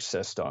BRICS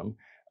system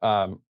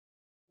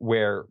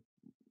where,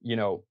 you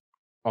know,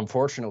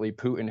 unfortunately,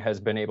 Putin has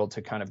been able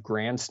to kind of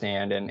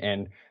grandstand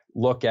and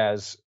look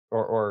as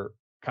or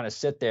kind of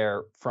sit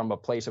there from a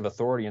place of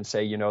authority and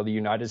say, the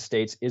United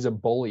States is a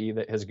bully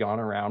that has gone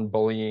around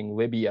bullying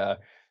Libya,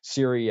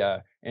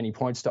 Syria, and he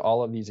points to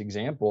all of these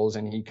examples,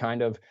 and he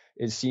kind of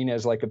is seen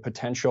as like a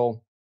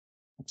potential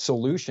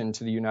solution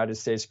to the United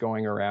States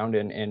going around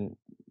and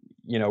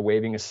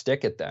waving a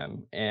stick at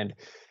them. And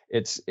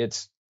it's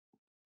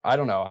I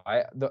don't know.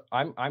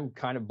 I'm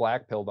kind of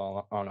black-pilled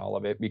on all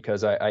of it,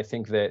 because I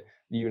think that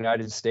the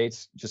United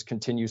States just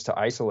continues to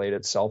isolate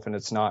itself, and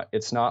it's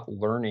not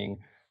learning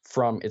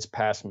from its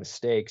past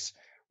mistakes.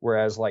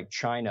 Whereas like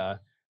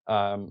China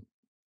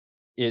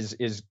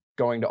is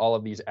going to all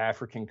of these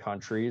African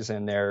countries,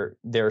 and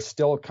they're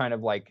still kind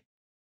of like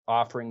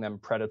offering them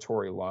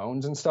predatory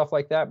loans and stuff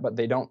like that, but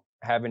they don't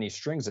have any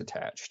strings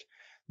attached.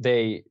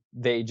 They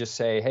just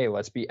say, hey,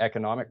 let's be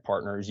economic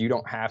partners. You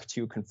don't have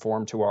to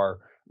conform to our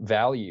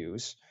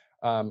values.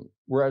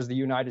 Whereas the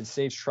United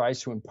States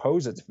tries to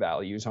impose its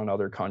values on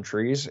other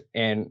countries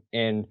and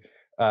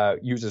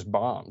uses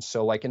bombs.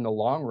 So like in the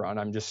long run,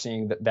 I'm just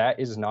seeing that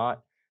is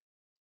not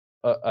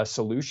a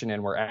solution,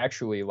 and we're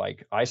actually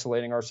like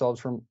isolating ourselves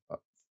from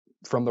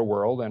the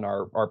world, and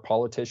our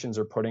politicians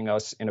are putting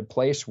us in a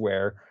place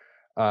where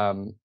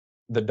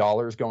the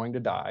dollar is going to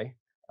die.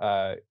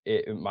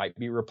 It might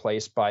be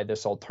replaced by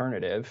this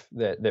alternative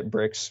that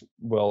BRICS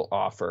will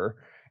offer.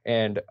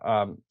 And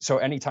so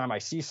anytime I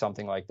see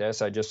something like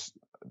this,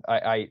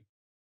 I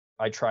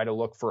try to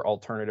look for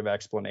alternative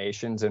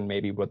explanations and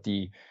maybe what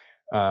the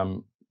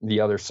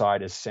other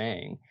side is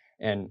saying.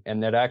 And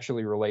that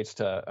actually relates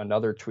to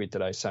another tweet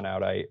that I sent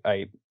out.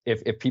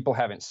 If people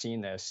haven't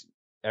seen this,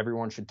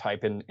 everyone should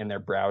type in their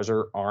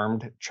browser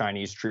 "armed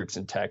Chinese troops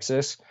in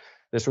Texas."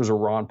 This was a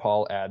Ron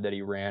Paul ad that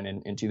he ran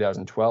in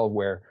 2012,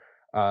 where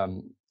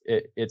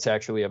it's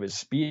actually of his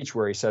speech,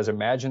 where he says,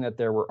 imagine that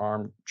there were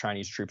armed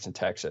Chinese troops in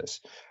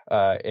Texas,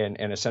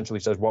 and essentially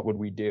says, what would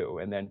we do?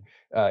 And then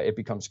it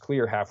becomes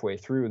clear halfway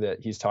through that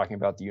he's talking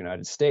about the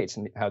United States,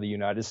 and how the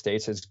United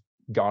States has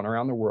gone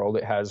around the world.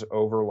 It has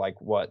over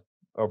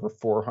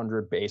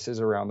 400 bases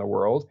around the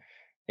world.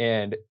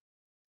 And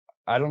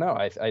I don't know.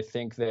 I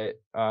think that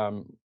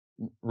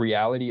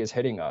reality is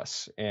hitting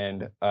us,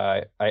 and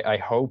I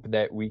hope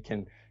that we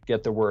can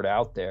get the word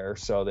out there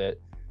so that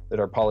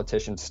our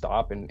politicians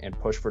stop and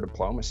push for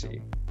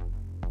diplomacy.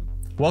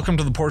 Welcome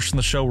to the portion of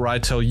the show where I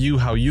tell you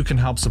how you can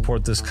help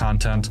support this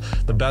content.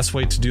 The best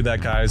way to do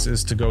that, guys,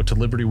 is to go to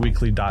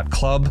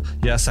libertyweekly.club.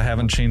 Yes, I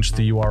haven't changed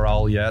the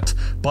URL yet,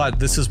 but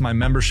this is my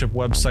membership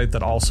website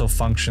that also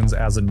functions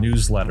as a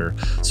newsletter.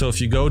 So if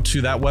you go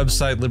to that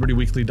website,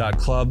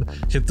 libertyweekly.club,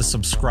 hit the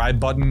subscribe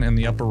button in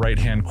the upper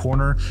right-hand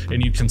corner,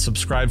 and you can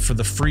subscribe for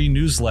the free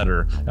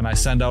newsletter, and I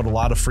send out a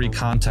lot of free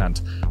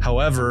content.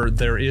 However,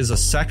 there is a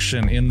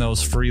section in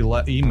those free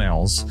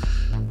emails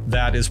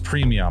that is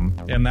premium,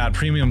 and that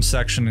premium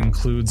section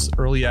includes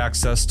early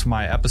access to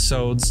my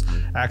episodes,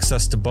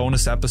 access to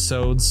bonus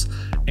episodes,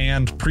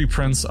 and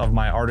preprints of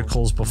my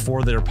articles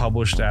before they're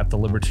published at the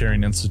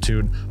Libertarian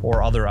Institute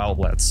or other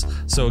outlets.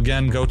 So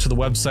again, go to the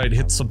website,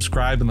 hit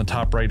subscribe in the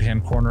top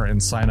right-hand corner,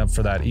 and sign up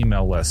for that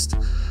email list.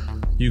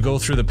 You go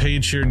through the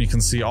page here and you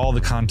can see all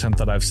the content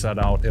that I've set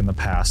out in the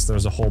past.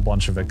 There's a whole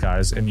bunch of it,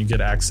 guys, and you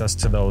get access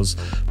to those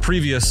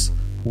previous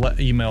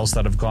emails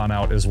that have gone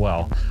out as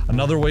well.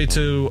 Another way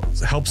to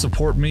help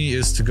support me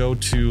is to go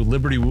to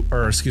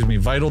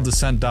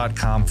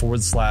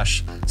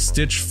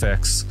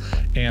vitaldissent.com/stitchfix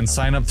and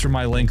sign up through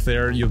my link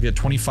there. You'll get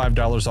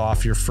 $25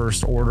 off your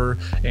first order,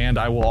 and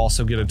I will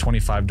also get a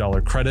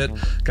 $25 credit.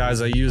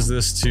 Guys, I use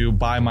this to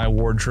buy my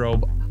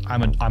wardrobe.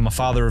 I'm a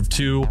father of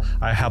two.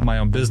 I have my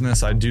own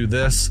business. I do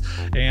this,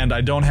 and I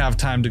don't have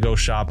time to go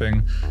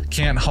shopping.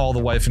 Can't haul the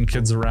wife and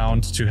kids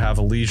around to have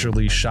a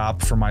leisurely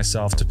shop for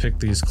myself to pick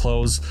these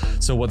clothes.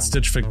 So what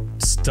Stitch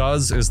Fix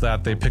does is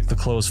that they pick the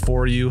clothes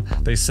for you.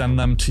 They send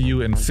them to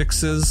you in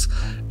fixes,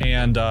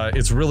 and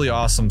it's really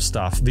awesome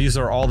stuff. These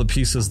are all the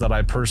pieces that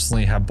I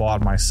personally have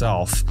bought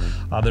myself.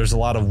 There's a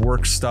lot of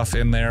work stuff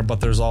in there, but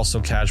there's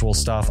also casual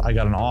stuff. I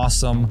got an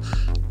awesome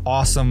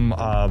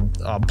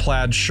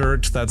plaid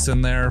shirt that's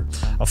in there,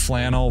 a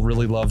flannel,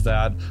 really love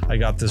that. I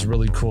got this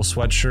really cool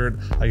sweatshirt.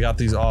 I got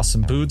these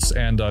awesome boots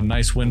and a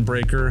nice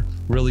windbreaker,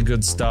 really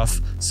good stuff.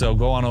 So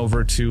go on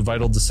over to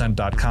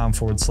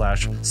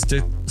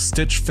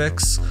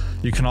vitaldissent.com/stitchfix.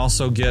 You can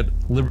also get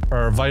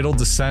Vital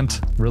Dissent,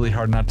 really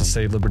hard not to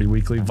say Liberty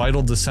Weekly,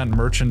 Vital Dissent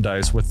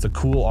merchandise with the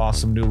cool,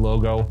 awesome new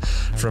logo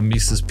from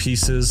Mises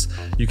Pieces.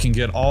 You can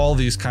get all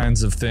these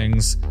kinds of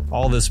things,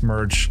 all this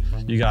merch.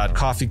 You got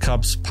coffee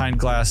cups, pint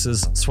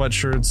glasses,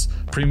 sweatshirts,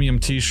 premium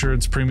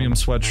t-shirts, premium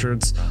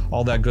sweatshirts,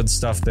 all that good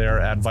stuff there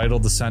at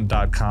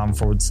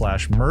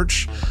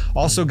vitaldissent.com/merch.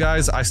 Also,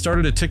 guys, I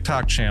started a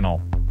TikTok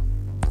channel,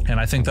 and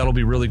I think that'll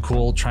be really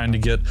cool, trying to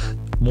get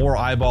more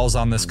eyeballs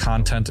on this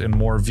content and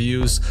more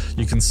views.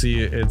 You can see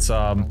it's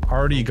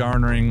already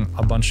garnering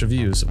a bunch of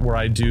views, where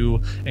I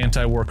do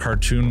anti-war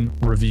cartoon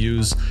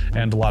reviews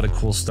and a lot of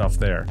cool stuff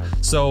there.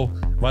 So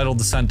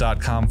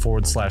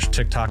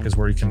vitaldissent.com/TikTok is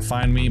where you can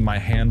find me. My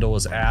handle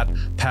is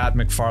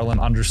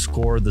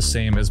 @PatMcFarlane_, the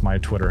same as my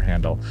Twitter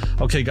handle.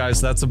 Okay, guys,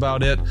 that's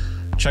about it.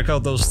 check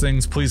out those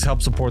things. Please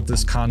help support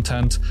this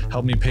content.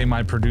 Help me pay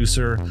my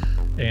producer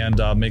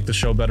and make the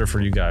show better for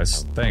you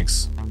guys.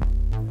 Thanks.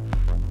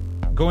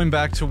 Going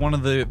back to one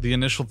of the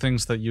initial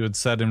things that you had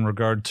said in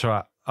regard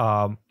to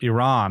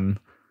Iran,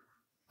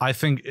 I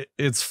think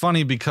it's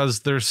funny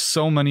because there's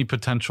so many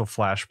potential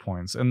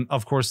flashpoints. And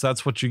of course,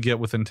 that's what you get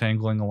with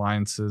entangling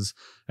alliances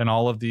and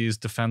all of these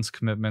defense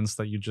commitments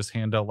that you just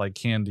hand out like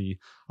candy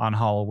on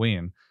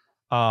Halloween.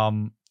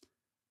 I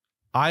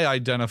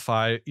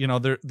identify,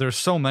 there's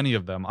so many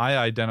of them. I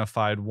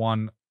identified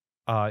one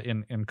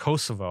in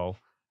Kosovo.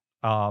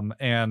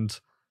 And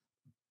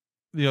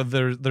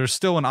there's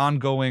still an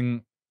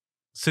ongoing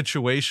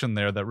situation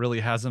there that really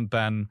hasn't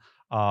been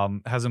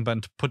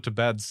put to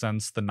bed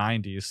since the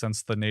 90s,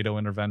 since the NATO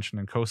intervention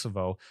in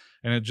Kosovo.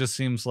 And it just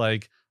seems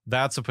like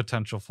that's a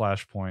potential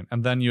flashpoint.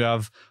 And then you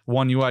have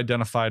one you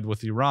identified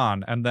with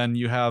Iran, and then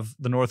you have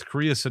the North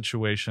Korea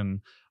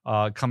situation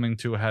coming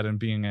to a head and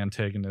being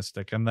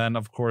antagonistic. And then,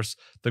 of course,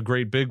 the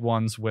great big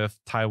ones with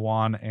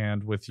Taiwan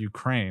and with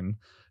Ukraine.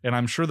 And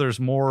I'm sure there's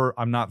more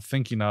I'm not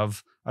thinking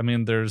of. I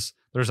mean, there's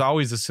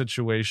always a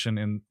situation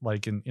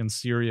in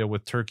Syria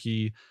with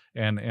Turkey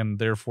and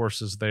their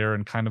forces there,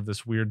 and kind of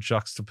this weird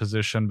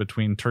juxtaposition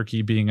between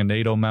Turkey being a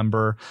NATO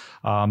member,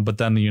 but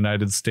then the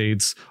United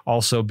States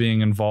also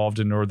being involved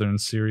in northern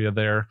Syria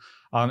there.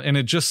 And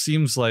it just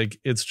seems like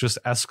it's just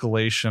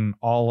escalation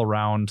all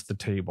around the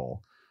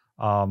table.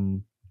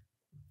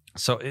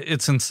 So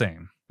it's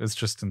insane. It's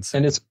just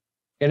insane.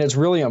 And it's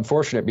really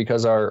unfortunate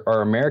because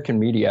our American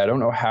media, I don't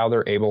know how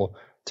they're able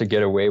to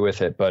get away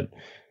with it, but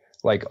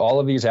like all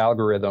of these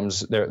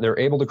algorithms, they're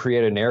able to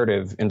create a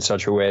narrative in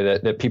such a way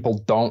that people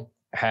don't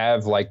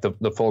have like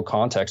the full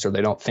context, or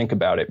they don't think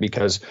about it.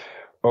 Because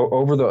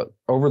over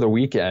the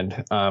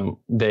weekend,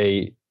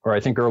 I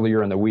think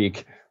earlier in the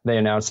week, they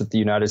announced that the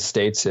United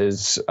States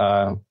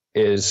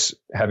is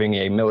having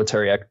a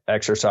military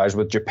exercise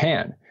with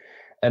Japan.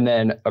 And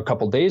then a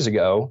couple days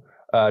ago,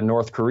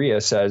 North Korea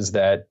says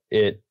that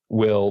it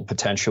will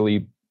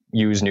potentially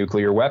use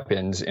nuclear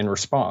weapons in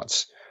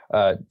response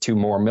to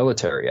more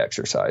military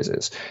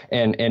exercises.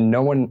 And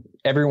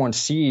everyone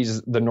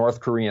sees the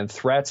North Korean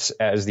threats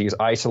as these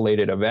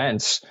isolated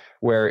events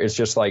where it's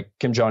just like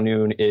Kim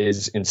Jong-un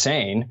is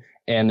insane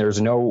and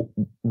there's no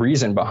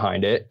reason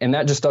behind it. And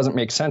that just doesn't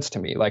make sense to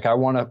me. Like I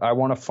want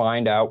to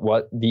find out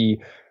what the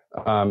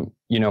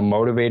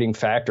motivating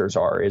factors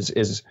are.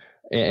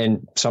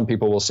 And some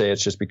people will say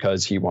it's just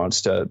because he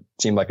wants to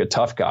seem like a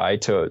tough guy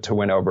to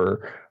win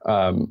over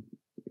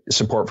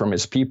support from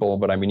his people.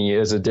 But I mean, he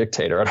is a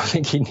dictator. I don't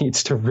think he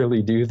needs to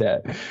really do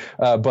that.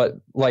 But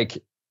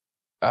like,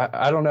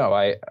 I don't know.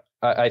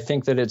 I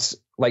think that it's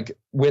like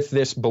with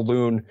this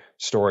balloon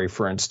story,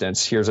 for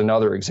instance, here's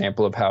another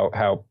example of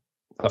how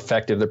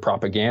effective the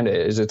propaganda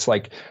is. It's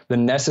like the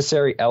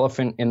necessary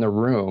elephant in the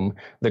room.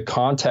 The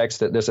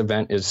context that this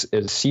event is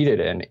seated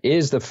in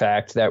is the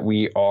fact that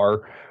we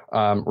are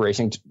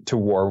racing to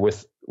war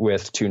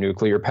with two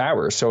nuclear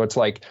powers. So it's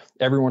like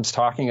everyone's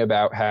talking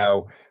about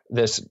how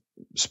this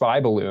spy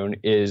balloon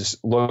is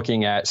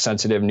looking at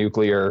sensitive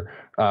nuclear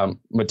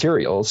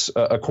materials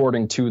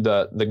according to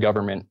the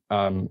government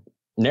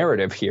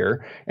narrative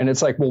here. And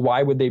it's like, well,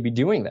 why would they be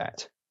doing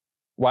that?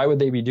 Why would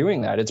they be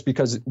doing that? It's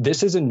because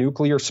this is a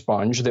nuclear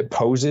sponge that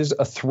poses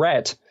a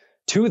threat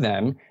to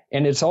them.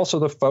 And it's also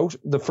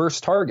the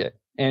first target.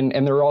 And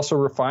there are also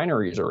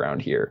refineries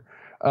around here.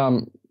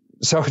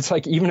 So it's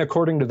like, even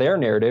according to their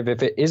narrative,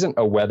 if it isn't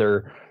a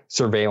weather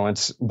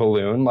surveillance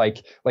balloon,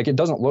 like it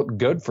doesn't look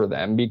good for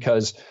them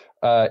because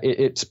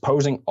it's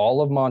posing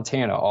all of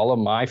Montana, all of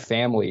my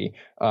family.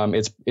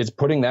 It's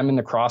putting them in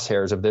the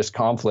crosshairs of this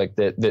conflict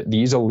that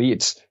these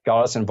elites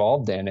got us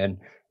involved in. And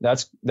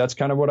that's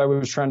kind of what I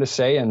was trying to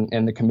say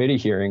in the committee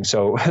hearing.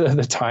 So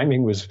the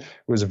timing was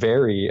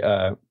very,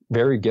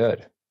 very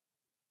good.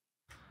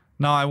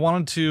 Now, I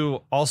wanted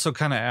to also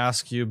kind of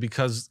ask you,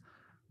 because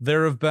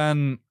there have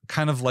been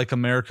kind of like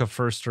America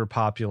Firster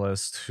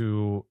populists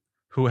who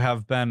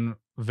have been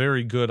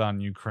very good on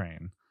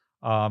Ukraine.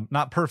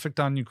 Not perfect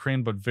on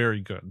Ukraine, but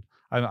very good.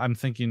 I'm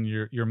thinking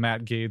your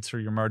Matt Gaetz or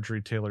your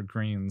Marjorie Taylor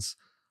Greens.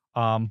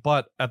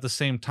 But at the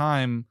same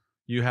time,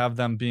 you have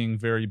them being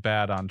very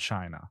bad on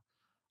China.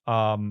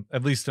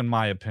 At least in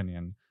my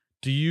opinion.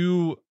 Do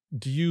you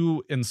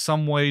in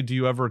some way, do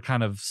you ever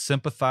kind of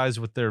sympathize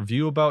with their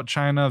view about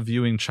China,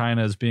 viewing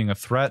China as being a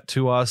threat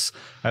to us,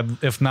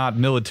 if not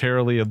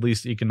militarily, at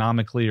least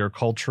economically or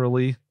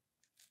culturally?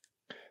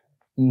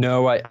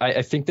 No,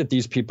 I think that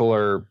these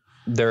people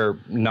they're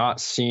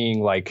not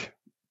seeing, like,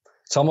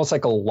 it's almost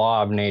like a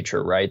law of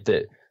nature, right?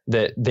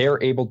 That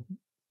they're able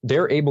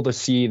to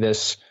see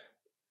this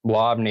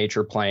law of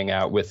nature playing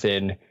out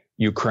within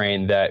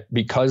Ukraine, that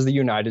because the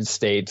United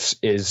States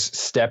is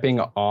stepping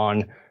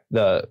on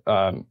the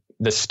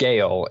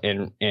scale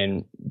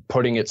and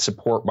putting its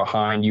support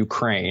behind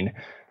Ukraine,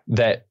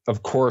 that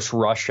of course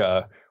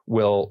Russia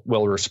will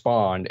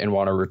respond and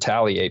want to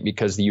retaliate,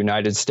 because the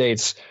United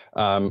States,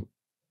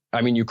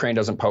 Ukraine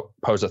doesn't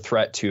pose a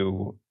threat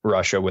to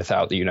Russia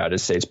without the United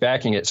States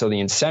backing it. So the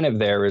incentive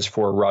there is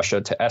for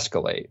Russia to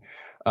escalate.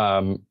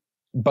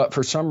 but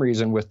for some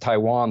reason with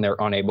Taiwan, they're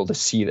unable to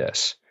see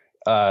this.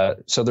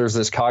 So there's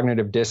this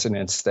cognitive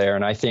dissonance there.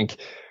 And I think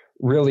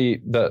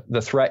really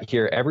the threat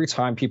here, every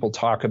time people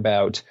talk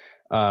about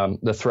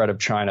the threat of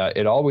China,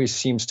 it always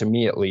seems to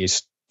me, at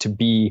least, to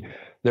be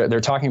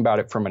they're talking about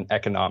it from an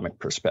economic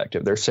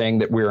perspective. They're saying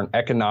that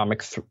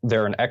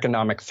they're an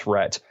economic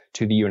threat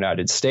to the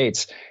United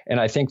States. And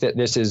I think that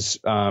this is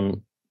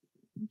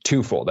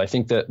twofold. I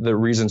think that the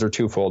reasons are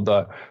twofold.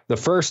 The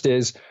first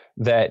is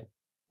that,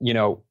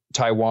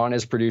 Taiwan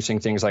is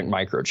producing things like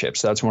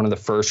microchips. That's one of the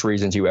first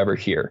reasons you ever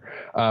hear.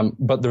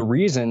 But the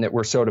reason that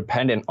we're so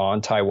dependent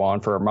on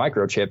Taiwan for our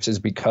microchips is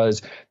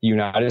because the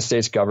United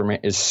States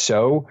government is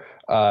so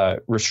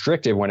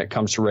restrictive when it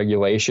comes to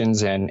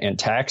regulations and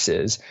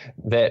taxes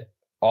that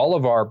all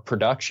of our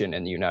production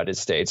in the United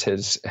States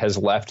has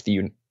left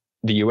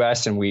the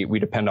U.S. and we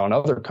depend on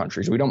other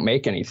countries. We don't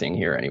make anything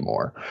here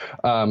anymore.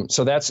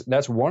 So that's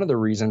one of the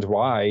reasons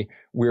why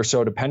we're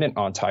so dependent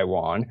on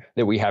Taiwan,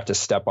 that we have to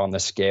step on the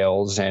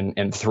scales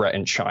and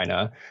threaten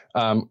China.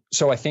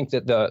 So I think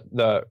that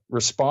the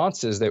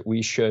response is that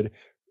we should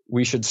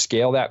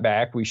scale that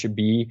back. We should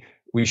be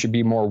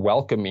more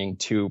welcoming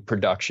to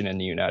production in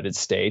the United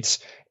States,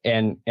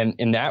 and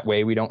in that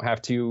way we don't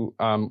have to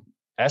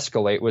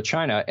escalate with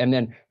China. And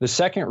then the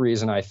second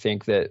reason I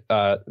think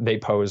that they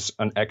pose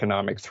an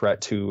economic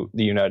threat to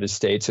the United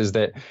States is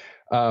that,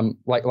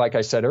 like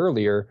I said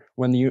earlier,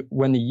 when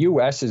the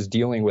U.S. is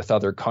dealing with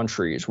other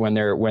countries, when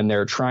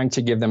they're trying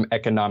to give them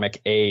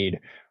economic aid,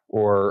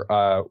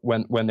 or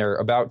when they're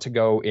about to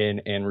go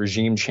in and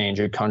regime change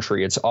a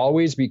country, it's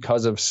always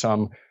because of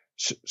some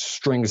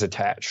strings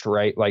attached,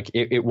 right? Like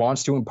it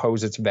wants to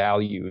impose its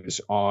values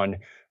on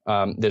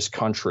this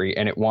country,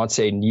 and it wants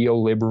a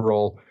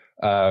neoliberal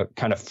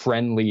kind of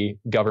friendly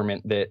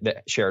government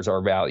that shares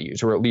our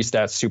values, or at least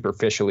that's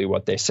superficially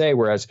what they say.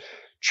 Whereas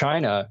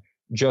China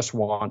just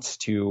wants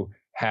to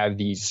have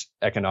these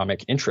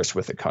economic interests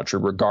with the country,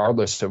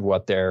 regardless of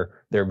what their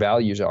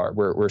values are.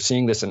 We're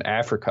seeing this in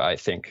Africa, I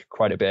think,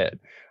 quite a bit.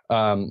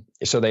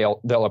 So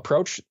they'll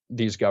approach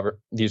these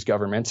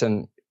governments,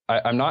 and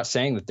I'm not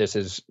saying that this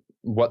is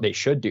what they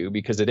should do,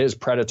 because it is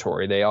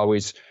predatory. They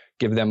always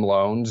give them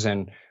loans,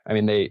 and I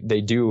mean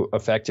they do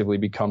effectively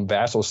become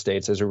vassal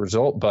states as a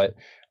result. But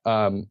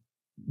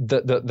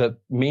the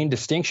main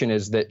distinction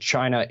is that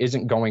China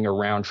isn't going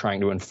around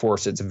trying to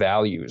enforce its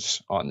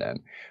values on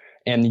them.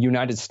 And the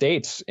United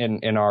States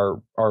and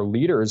our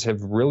leaders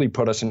have really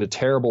put us into a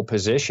terrible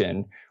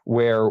position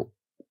where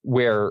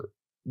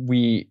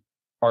we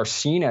are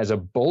seen as a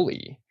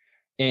bully.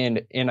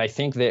 And I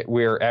think that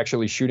we're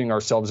actually shooting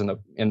ourselves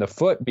in the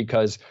foot,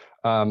 because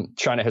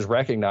China has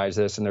recognized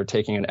this, and they're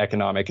taking an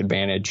economic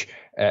advantage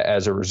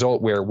as a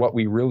result, where what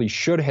we really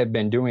should have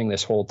been doing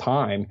this whole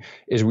time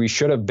is we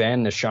should have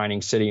been the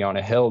shining city on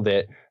a hill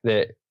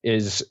that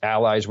is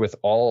allies with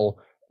all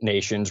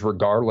nations,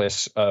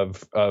 regardless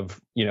of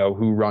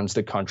who runs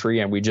the country.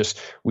 And we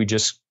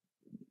just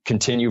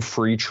continue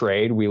free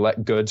trade. We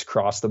let goods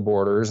cross the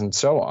borders and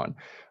so on.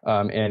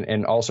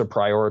 And also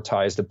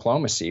prioritize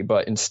diplomacy.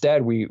 But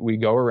instead, we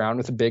go around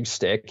with a big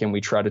stick and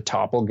we try to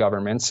topple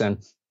governments. And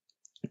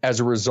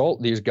as a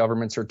result, these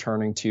governments are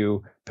turning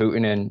to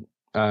Putin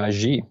and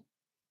Xi.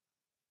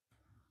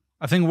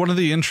 I think one of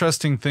the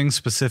interesting things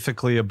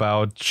specifically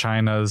about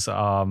China's, they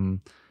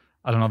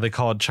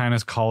call it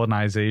China's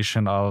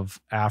colonization of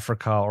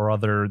Africa or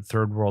other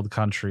third world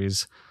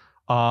countries,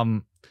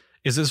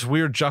 is this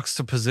weird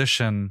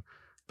juxtaposition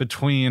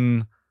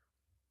between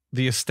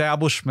the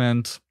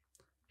establishment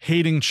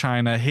hating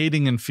China,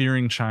 hating and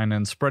fearing China,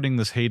 and spreading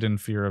this hate and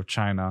fear of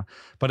China.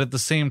 But at the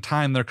same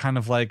time, they're kind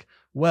of like,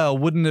 well,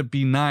 wouldn't it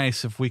be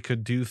nice if we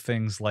could do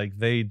things like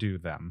they do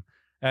them?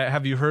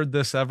 Have you heard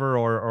this ever?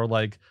 Or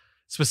like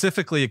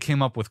specifically, it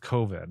came up with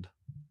COVID.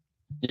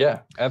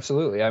 Yeah,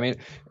 absolutely. I mean,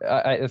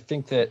 I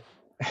think that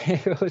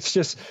it's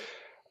just,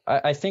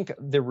 I think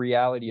the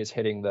reality is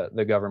hitting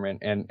the government,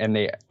 and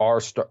they are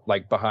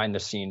like behind the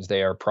scenes,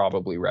 they are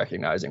probably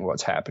recognizing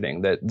what's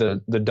happening, that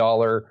the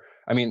dollar,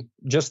 I mean,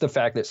 just the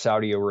fact that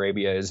Saudi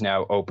Arabia is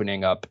now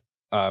opening up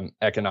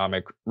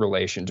economic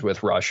relations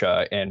with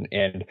Russia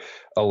and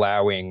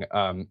allowing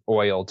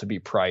oil to be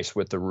priced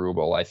with the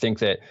ruble. I think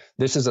that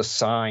this is a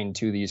sign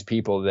to these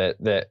people that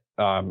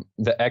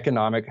the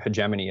economic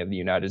hegemony of the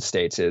United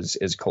States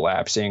is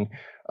collapsing.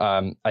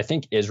 I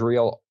think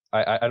Israel,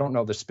 I don't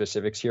know the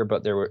specifics here,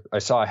 but I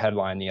saw a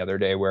headline the other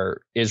day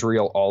where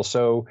Israel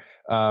also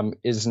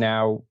is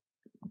now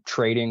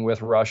trading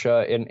with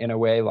Russia in a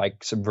way,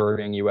 like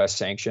subverting U.S.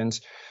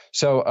 sanctions.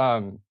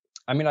 So,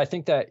 I mean, I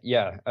think that,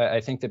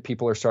 I think that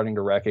people are starting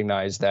to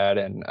recognize that.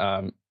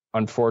 And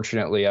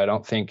unfortunately, I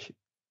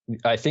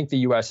think the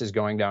U.S. is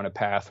going down a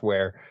path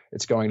where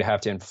it's going to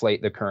have to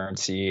inflate the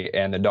currency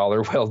and the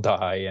dollar will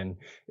die. And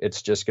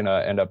it's just going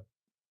to end up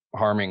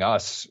harming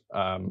us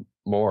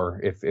more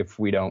if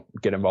we don't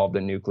get involved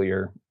in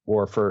nuclear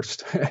war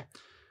first.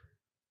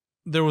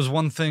 There was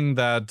one thing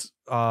that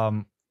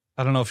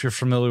I don't know if you're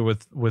familiar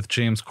with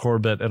James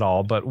Corbett at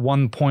all, but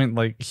one point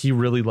like he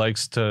really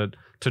likes to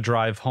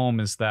drive home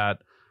is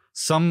that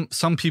some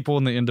people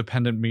in the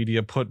independent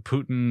media put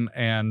Putin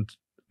and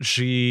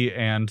Xi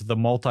and the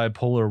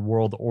multipolar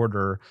world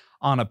order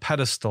on a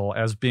pedestal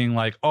as being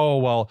like, oh,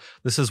 well,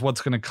 this is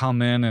what's going to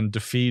come in and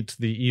defeat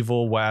the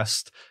evil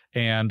West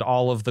and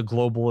all of the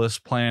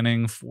globalist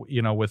planning,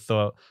 with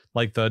the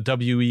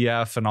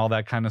WEF and all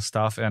that kind of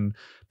stuff. And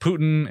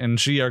Putin and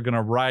Xi are going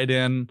to ride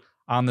in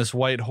on this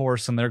white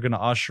horse, and they're going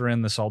to usher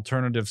in this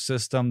alternative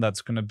system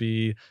that's going to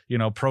be,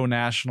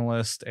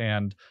 pro-nationalist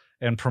and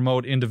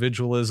promote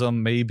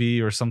individualism,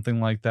 maybe, or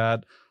something like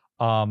that.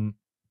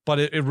 But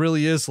it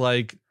really is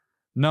like,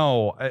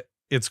 no,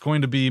 it's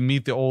going to be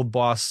meet the old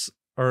boss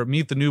or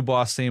meet the new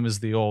boss, same as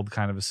the old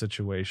kind of a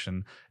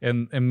situation.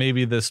 And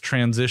maybe this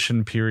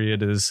transition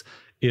period is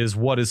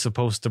what is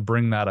supposed to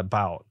bring that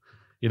about,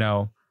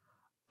 anything.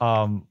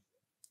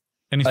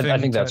 I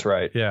think that's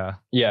right. Yeah.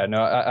 Yeah,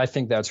 no, I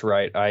think that's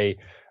right. I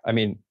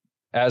mean,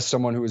 as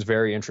someone who is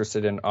very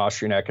interested in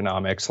Austrian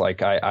economics,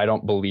 like I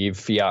don't believe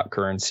fiat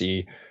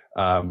currency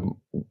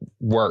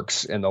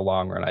works in the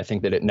long run. I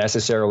think that it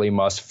necessarily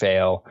must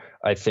fail.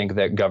 I think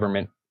that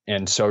government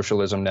and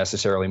socialism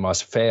necessarily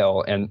must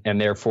fail, and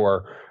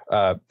therefore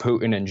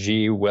Putin and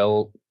Xi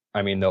will.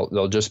 I mean,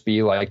 they'll just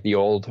be like the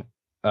old.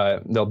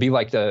 They'll be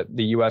like the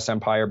U.S.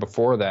 empire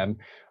before them,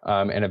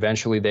 and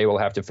eventually they will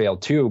have to fail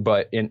too.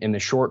 But in the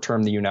short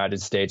term, the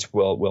United States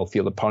will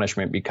feel the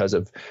punishment because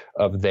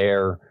of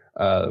their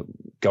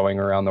going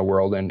around the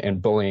world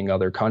and bullying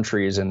other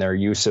countries and their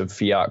use of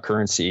fiat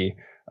currency.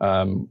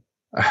 I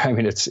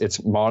mean,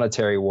 it's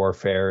monetary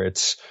warfare,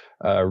 it's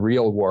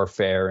real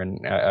warfare,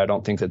 and I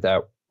don't think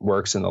that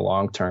works in the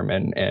long term,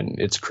 and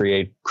it's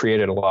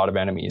created a lot of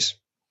enemies.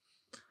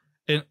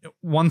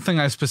 One thing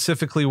I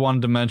specifically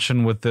wanted to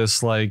mention with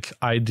this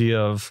idea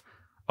of,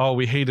 oh,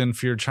 we hate and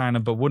fear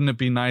China, but wouldn't it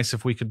be nice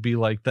if we could be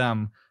like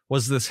them,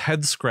 was this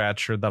head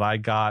scratcher that I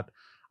got.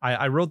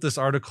 I wrote this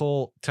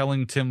article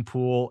telling Tim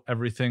Pool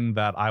everything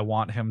that I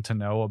want him to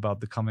know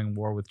about the coming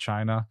war with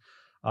China,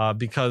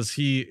 because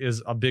he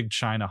is a big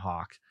China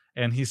hawk.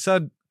 And he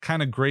said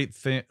kind of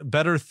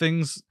better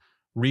things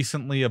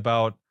recently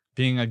about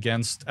being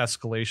against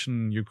escalation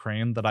in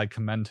Ukraine that I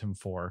commend him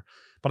for.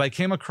 But I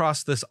came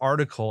across this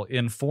article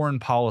in Foreign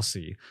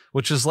Policy,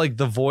 which is like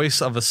the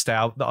voice of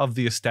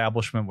the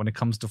establishment when it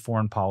comes to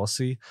foreign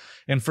policy.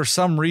 And for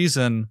some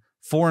reason,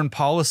 Foreign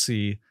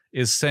Policy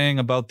is saying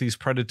about these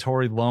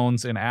predatory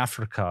loans in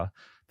Africa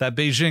that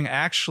Beijing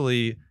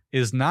actually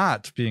is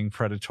not being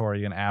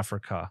predatory in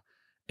Africa.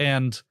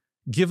 And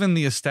given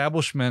the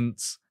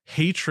establishment's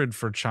hatred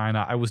for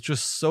China, I was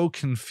just so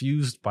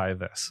confused by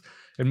this.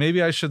 And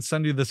maybe I should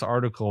send you this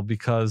article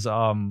because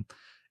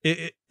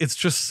it's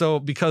just so,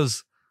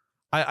 because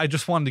I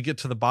just wanted to get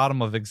to the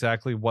bottom of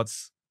exactly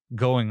what's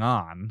going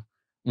on.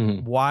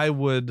 Mm-hmm. Why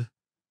would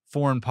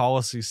Foreign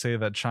Policy say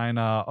that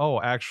China,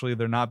 oh, actually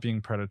they're not being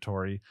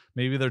predatory?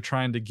 Maybe they're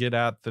trying to get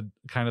at the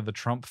kind of the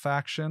Trump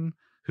faction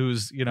who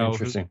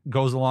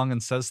goes along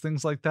and says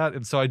things like that.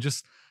 And so I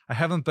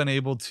haven't been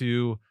able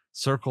to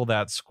circle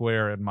that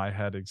square in my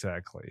head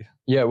exactly.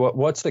 Yeah,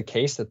 what's the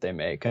case that they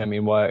make? I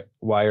mean,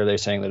 why are they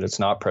saying that it's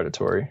not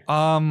predatory?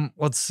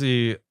 Let's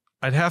see.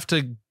 I'd have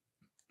to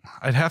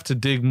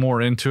dig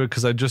more into it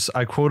because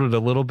I quoted a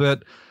little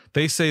bit.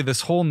 They say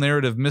this whole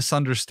narrative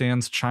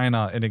misunderstands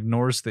China and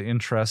ignores the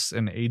interests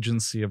and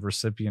agency of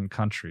recipient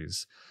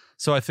countries.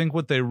 So I think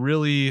what they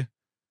really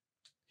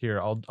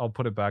I'll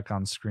put it back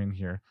on screen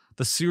here.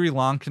 The Sri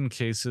Lankan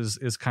cases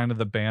is kind of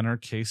the banner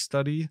case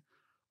study.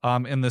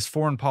 In this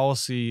Foreign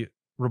Policy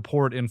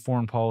report in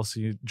Foreign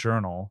Policy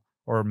Journal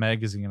or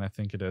magazine, I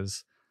think it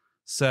is,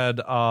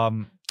 said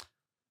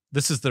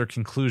this is their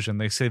conclusion.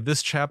 They say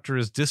this chapter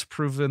has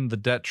disproven the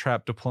debt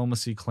trap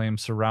diplomacy claim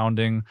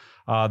surrounding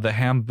the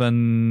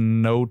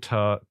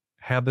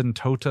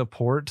Hambantota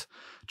port.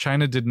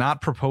 China did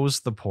not propose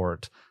the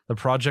port. The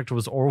project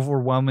was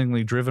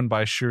overwhelmingly driven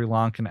by Sri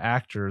Lankan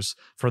actors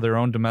for their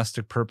own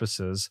domestic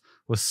purposes,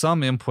 with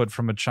some input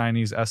from a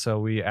Chinese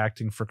SOE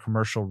acting for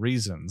commercial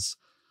reasons.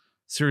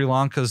 Sri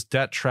Lanka's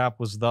debt trap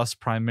was thus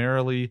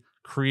primarily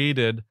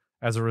created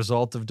as a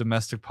result of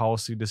domestic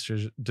policy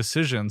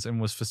decisions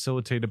and was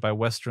facilitated by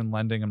Western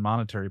lending and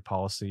monetary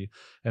policy,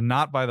 and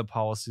not by the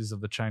policies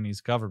of the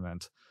Chinese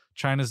government.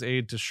 China's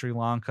aid to Sri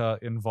Lanka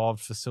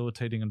involved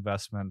facilitating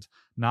investment,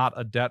 not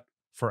a debt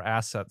for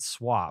asset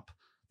swap.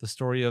 The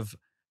story of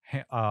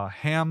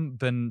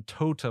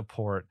Hambantota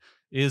port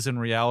is in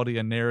reality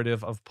a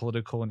narrative of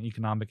political and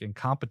economic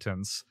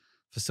incompetence,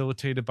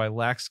 facilitated by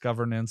lax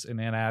governance and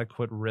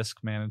inadequate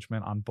risk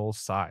management on both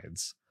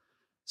sides.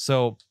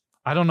 So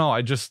I don't know.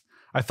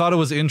 I thought it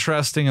was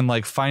interesting,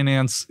 and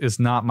finance is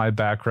not my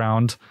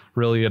background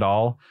really at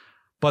all.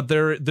 But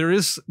there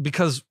is,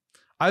 because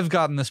I've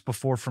gotten this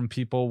before from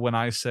people when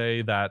I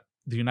say that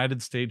the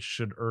United States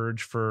should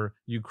urge for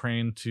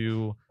Ukraine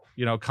to,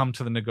 come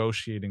to the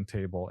negotiating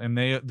table. And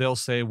they'll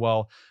say,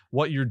 well,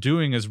 what you're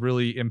doing is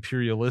really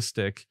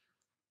imperialistic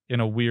in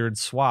a weird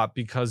swap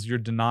because you're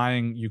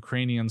denying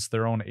Ukrainians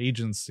their own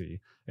agency.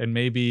 And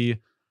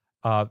maybe,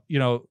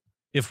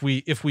 if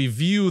we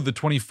view the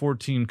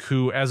 2014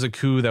 coup as a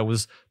coup that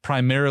was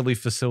primarily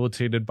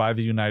facilitated by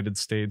the United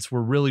States,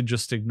 we're really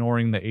just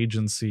ignoring the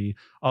agency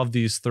of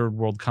these third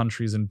world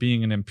countries and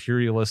being an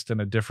imperialist in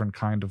a different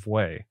kind of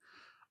way.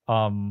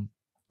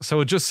 So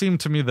it just seemed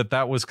to me that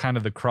that was kind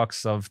of the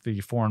crux of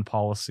the foreign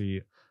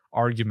policy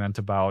argument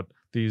about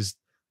these,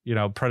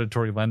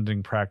 predatory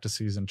lending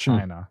practices in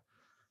China.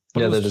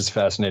 But yeah, that is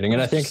fascinating.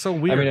 And I think, so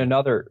weird. I mean,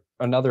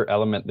 another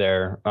element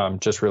there,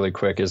 just really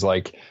quick, is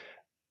like,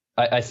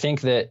 I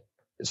think that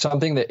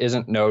something that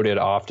isn't noted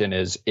often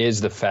is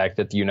the fact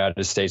that the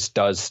United States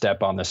does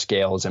step on the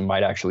scales and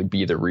might actually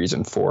be the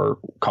reason for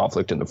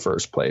conflict in the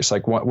first place.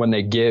 Like when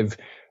they give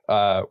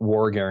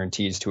war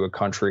guarantees to a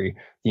country,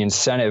 the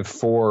incentive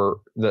for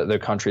the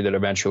country that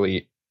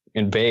eventually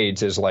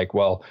invades is like,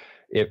 well,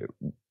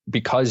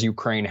 because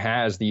Ukraine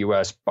has the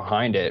U.S.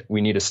 behind it,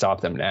 we need to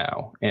stop them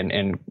now.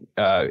 And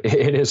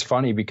it is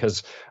funny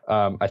because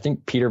I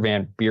think Peter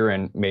Van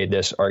Buren made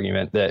this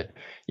argument that,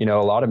 a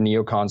lot of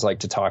neocons like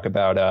to talk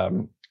about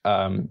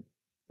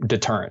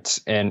deterrence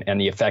and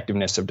the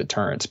effectiveness of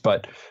deterrence.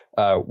 But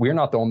we're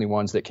not the only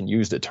ones that can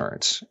use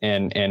deterrence.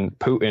 And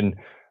Putin,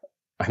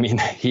 I mean,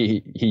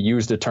 he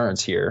used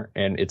deterrence here,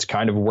 and it's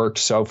kind of worked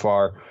so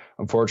far.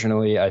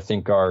 Unfortunately, I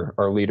think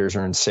our leaders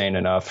are insane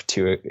enough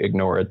to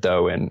ignore it,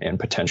 though, and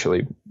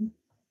potentially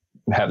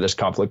have this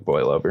conflict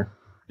boil over.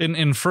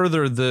 And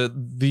further,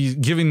 the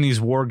giving these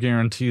war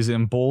guarantees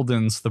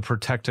emboldens the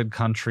protected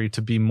country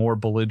to be more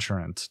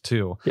belligerent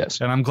too.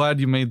 Yes, and I'm glad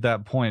you made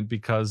that point,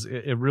 because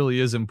it really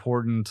is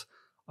important,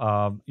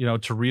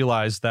 to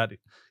realize that,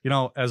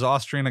 as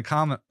Austrian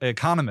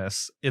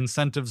economists,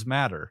 incentives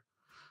matter.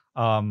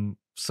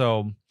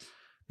 So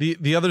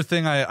the other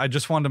thing I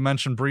just wanted to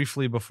mention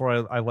briefly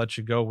before I let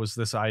you go was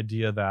this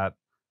idea that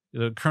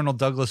Colonel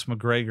Douglas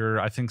McGregor,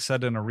 I think,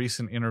 said in a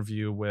recent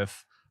interview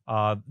with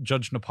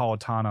Judge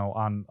Napolitano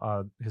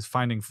on his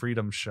Finding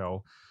Freedom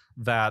show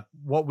that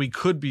what we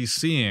could be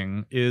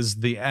seeing is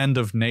the end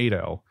of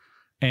NATO.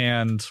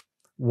 And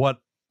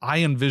what I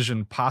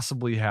envision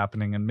possibly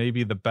happening, and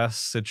maybe the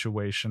best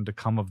situation to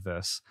come of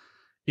this,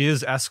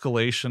 is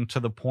escalation to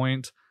the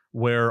point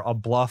where a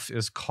bluff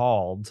is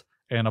called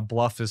and a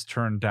bluff is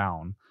turned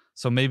down.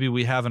 So maybe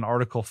we have an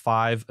Article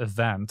 5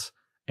 event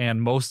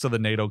and most of the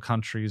NATO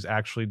countries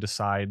actually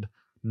decide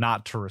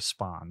not to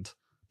respond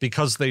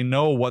because they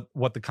know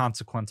what the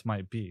consequence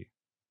might be.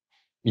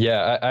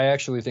 Yeah, I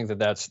actually think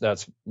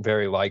that's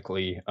very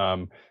likely.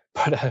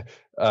 But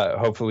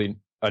hopefully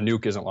a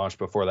nuke isn't launched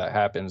before that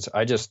happens.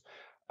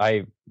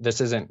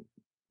 This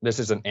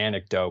is an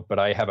anecdote, but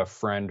I have a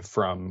friend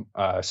from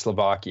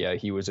Slovakia.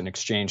 He was an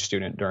exchange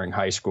student during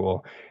high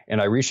school,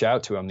 and I reached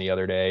out to him the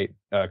other day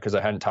because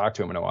I hadn't talked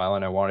to him in a while,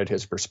 and I wanted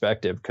his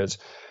perspective because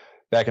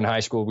back in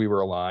high school we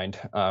were aligned.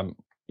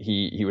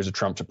 He was a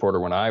Trump supporter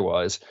when I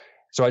was.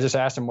 So I just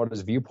asked him what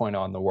his viewpoint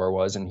on the war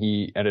was, and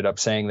he ended up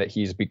saying that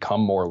he's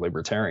become more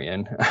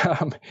libertarian.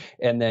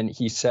 And then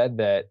he said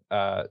that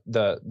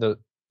the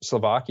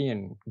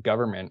Slovakian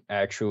government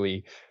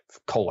actually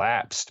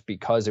collapsed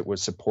because it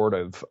was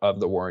supportive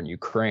of the war in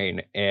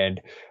Ukraine. And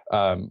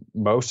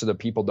most of the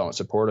people don't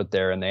support it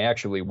there, and they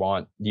actually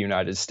want the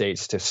United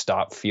States to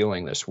stop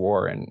fueling this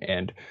war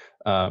and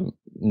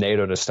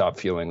NATO to stop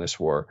fueling this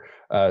war.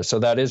 So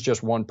that is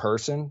just one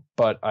person,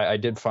 but I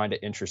did find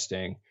it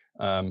interesting.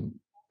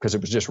 Because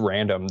it was just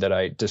random that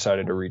I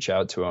decided to reach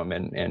out to him,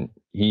 and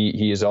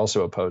he is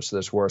also opposed to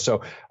this war.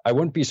 So I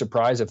wouldn't be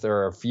surprised if there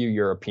are a few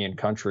European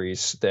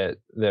countries that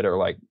are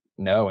like,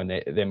 no, and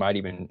they might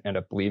even end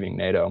up leaving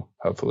NATO,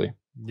 hopefully.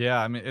 Yeah,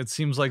 I mean, it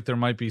seems like there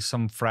might be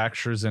some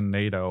fractures in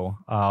NATO.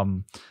 I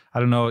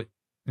don't know,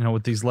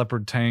 with these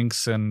Leopard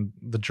tanks and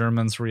the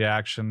Germans'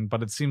 reaction,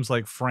 but it seems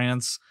like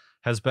France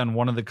has been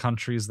one of the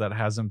countries that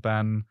hasn't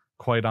been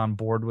quite on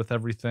board with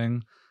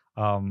everything.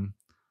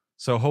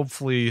 So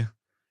hopefully,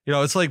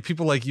 it's like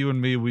people like you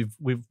and me,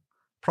 we've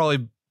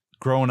probably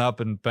grown up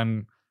and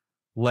been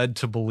led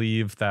to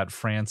believe that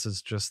France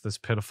is just this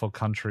pitiful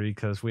country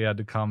because we had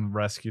to come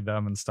rescue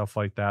them and stuff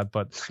like that.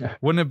 But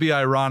wouldn't it be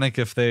ironic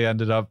if they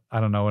ended up,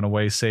 I don't know, in a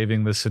way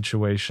saving this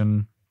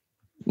situation?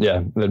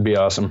 Yeah, that'd be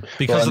awesome.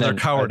 Because of their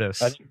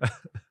cowardice.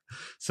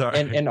 Sorry.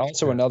 And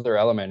also another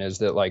element is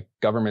that like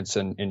governments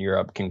in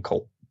Europe can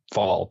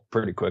fall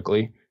pretty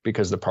quickly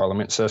because of the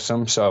parliament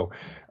system. So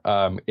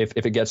if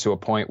it gets to a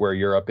point where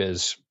Europe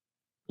is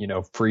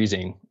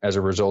freezing as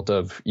a result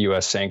of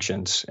U.S.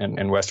 sanctions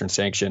and Western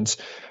sanctions,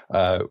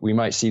 we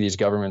might see these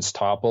governments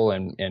topple.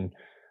 And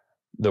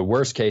the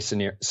worst case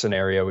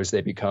scenario is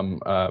they become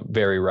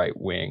very right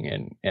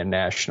wing and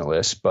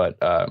nationalist. But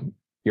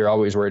you're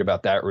always worried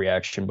about that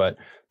reaction. But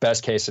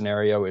best case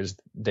scenario is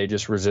they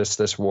just resist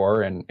this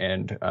war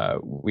and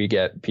we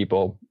get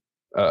people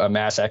a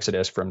mass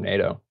exodus from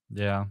NATO.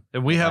 Yeah,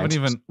 and we haven't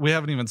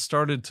even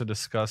started to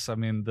discuss. I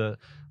mean,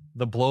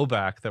 the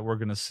blowback that we're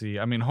going to see.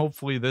 I mean,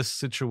 hopefully this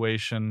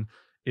situation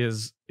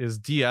is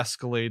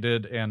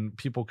de-escalated and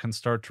people can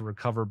start to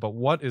recover. But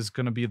what is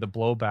going to be the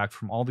blowback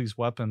from all these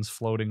weapons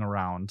floating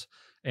around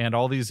and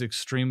all these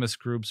extremist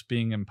groups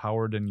being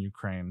empowered in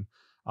Ukraine?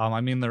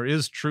 I mean, there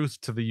is truth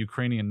to the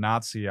Ukrainian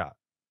Nazi,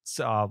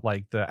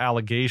 like the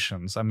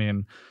allegations. I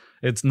mean,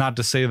 it's not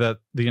to say that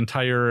the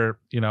entire,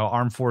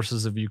 armed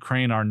forces of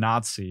Ukraine are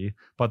Nazi,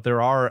 but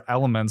there are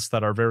elements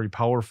that are very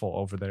powerful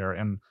over there.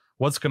 And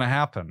what's going to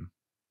happen?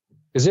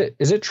 Is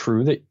it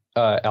true that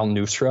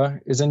Al-Nusra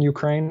is in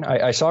Ukraine?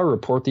 I saw a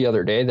report the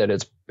other day that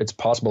it's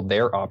possible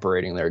they're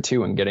operating there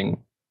too and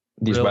getting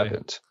these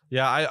weapons.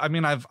 Yeah, I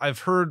mean, I've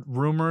heard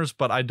rumors,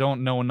 but I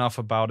don't know enough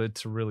about it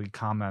to really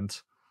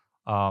comment.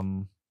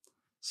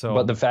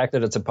 But the fact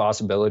that it's a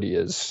possibility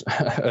is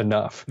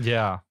enough.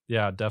 Yeah,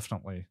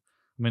 definitely.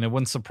 I mean, it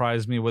wouldn't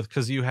surprise me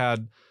because you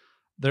had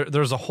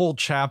there's a whole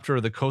chapter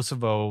of the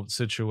Kosovo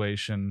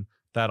situation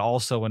that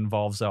also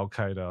involves Al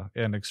Qaeda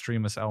and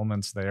extremist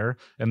elements there,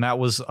 and that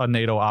was a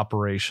NATO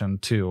operation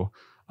too.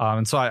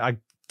 And so I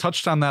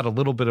touched on that a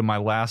little bit in my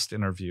last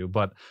interview,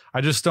 but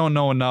I just don't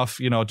know enough,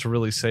 to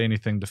really say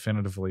anything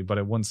definitively. But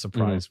it wouldn't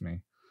surprise me.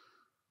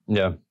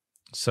 Yeah.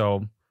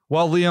 So.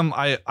 Well, Liam,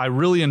 I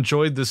really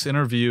enjoyed this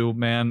interview,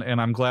 man,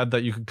 and I'm glad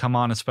that you could come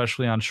on,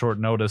 especially on short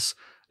notice.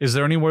 Is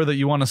there anywhere that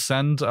you want to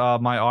send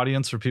my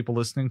audience or people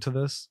listening to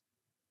this?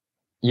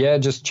 Yeah,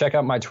 just check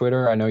out my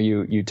Twitter. I know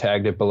you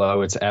tagged it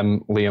below. It's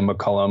Liam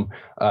McCollum.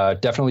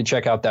 Definitely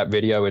check out that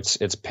video.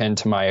 It's pinned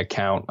to my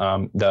account,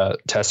 the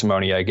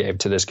testimony I gave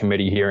to this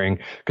committee hearing,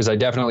 because I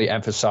definitely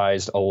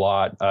emphasized a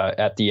lot.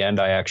 At the end,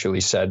 I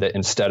actually said that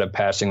instead of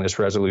passing this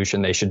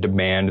resolution, they should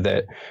demand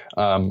that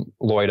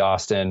Lloyd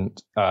Austin,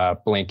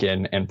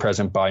 Blinken, and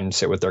President Biden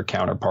sit with their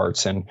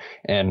counterparts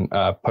and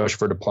push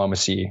for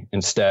diplomacy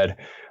instead.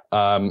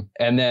 And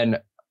then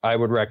I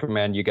would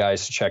recommend you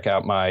guys check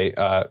out my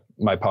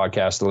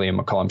podcast, The Liam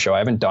McCollum Show. I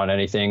haven't done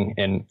anything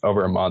in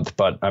over a month,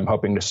 but I'm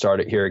hoping to start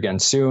it here again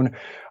soon.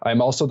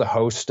 I'm also the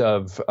host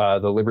of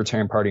the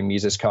Libertarian Party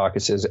Mises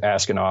Caucus's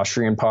Ask an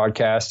Austrian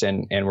podcast,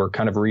 and we're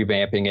kind of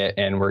revamping it,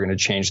 and we're going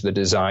to change the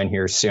design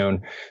here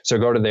soon. So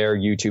go to their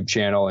YouTube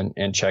channel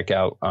and check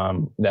out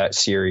that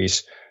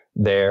series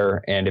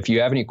there. And if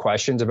you have any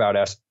questions about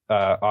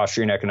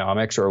Austrian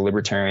economics or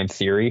libertarian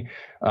theory,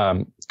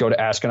 go to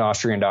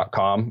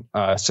askanaustrian.com,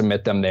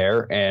 submit them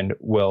there, and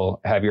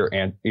we'll have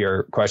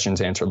your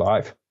questions answered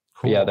live.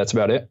 Cool. Yeah, that's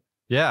about it.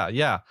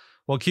 Yeah.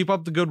 Well, keep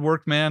up the good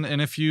work, man.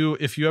 And if you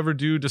ever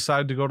do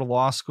decide to go to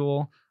law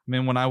school, I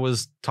mean, when I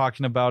was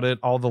talking about it,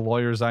 all the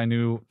lawyers I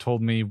knew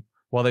told me,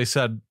 well, they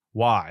said,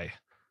 why?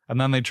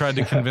 And then they tried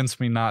to convince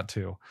me not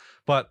to.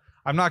 But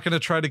I'm not going to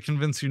try to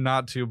convince you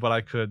not to, but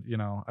I could,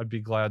 I'd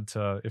be glad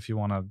to if you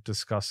want to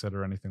discuss it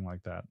or anything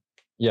like that.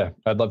 Yeah,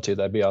 I'd love to.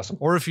 That'd be awesome.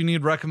 Or if you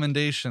need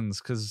recommendations,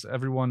 because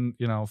everyone,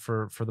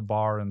 for the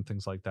bar and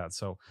things like that.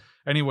 So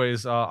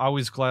anyways,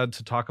 always glad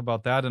to talk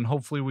about that. And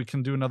hopefully we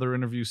can do another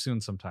interview soon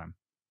sometime.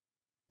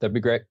 That'd be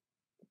great.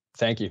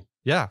 Thank you.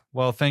 Yeah,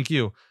 well, thank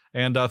you.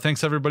 And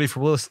thanks everybody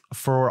for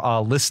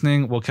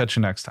listening. We'll catch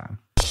you next time.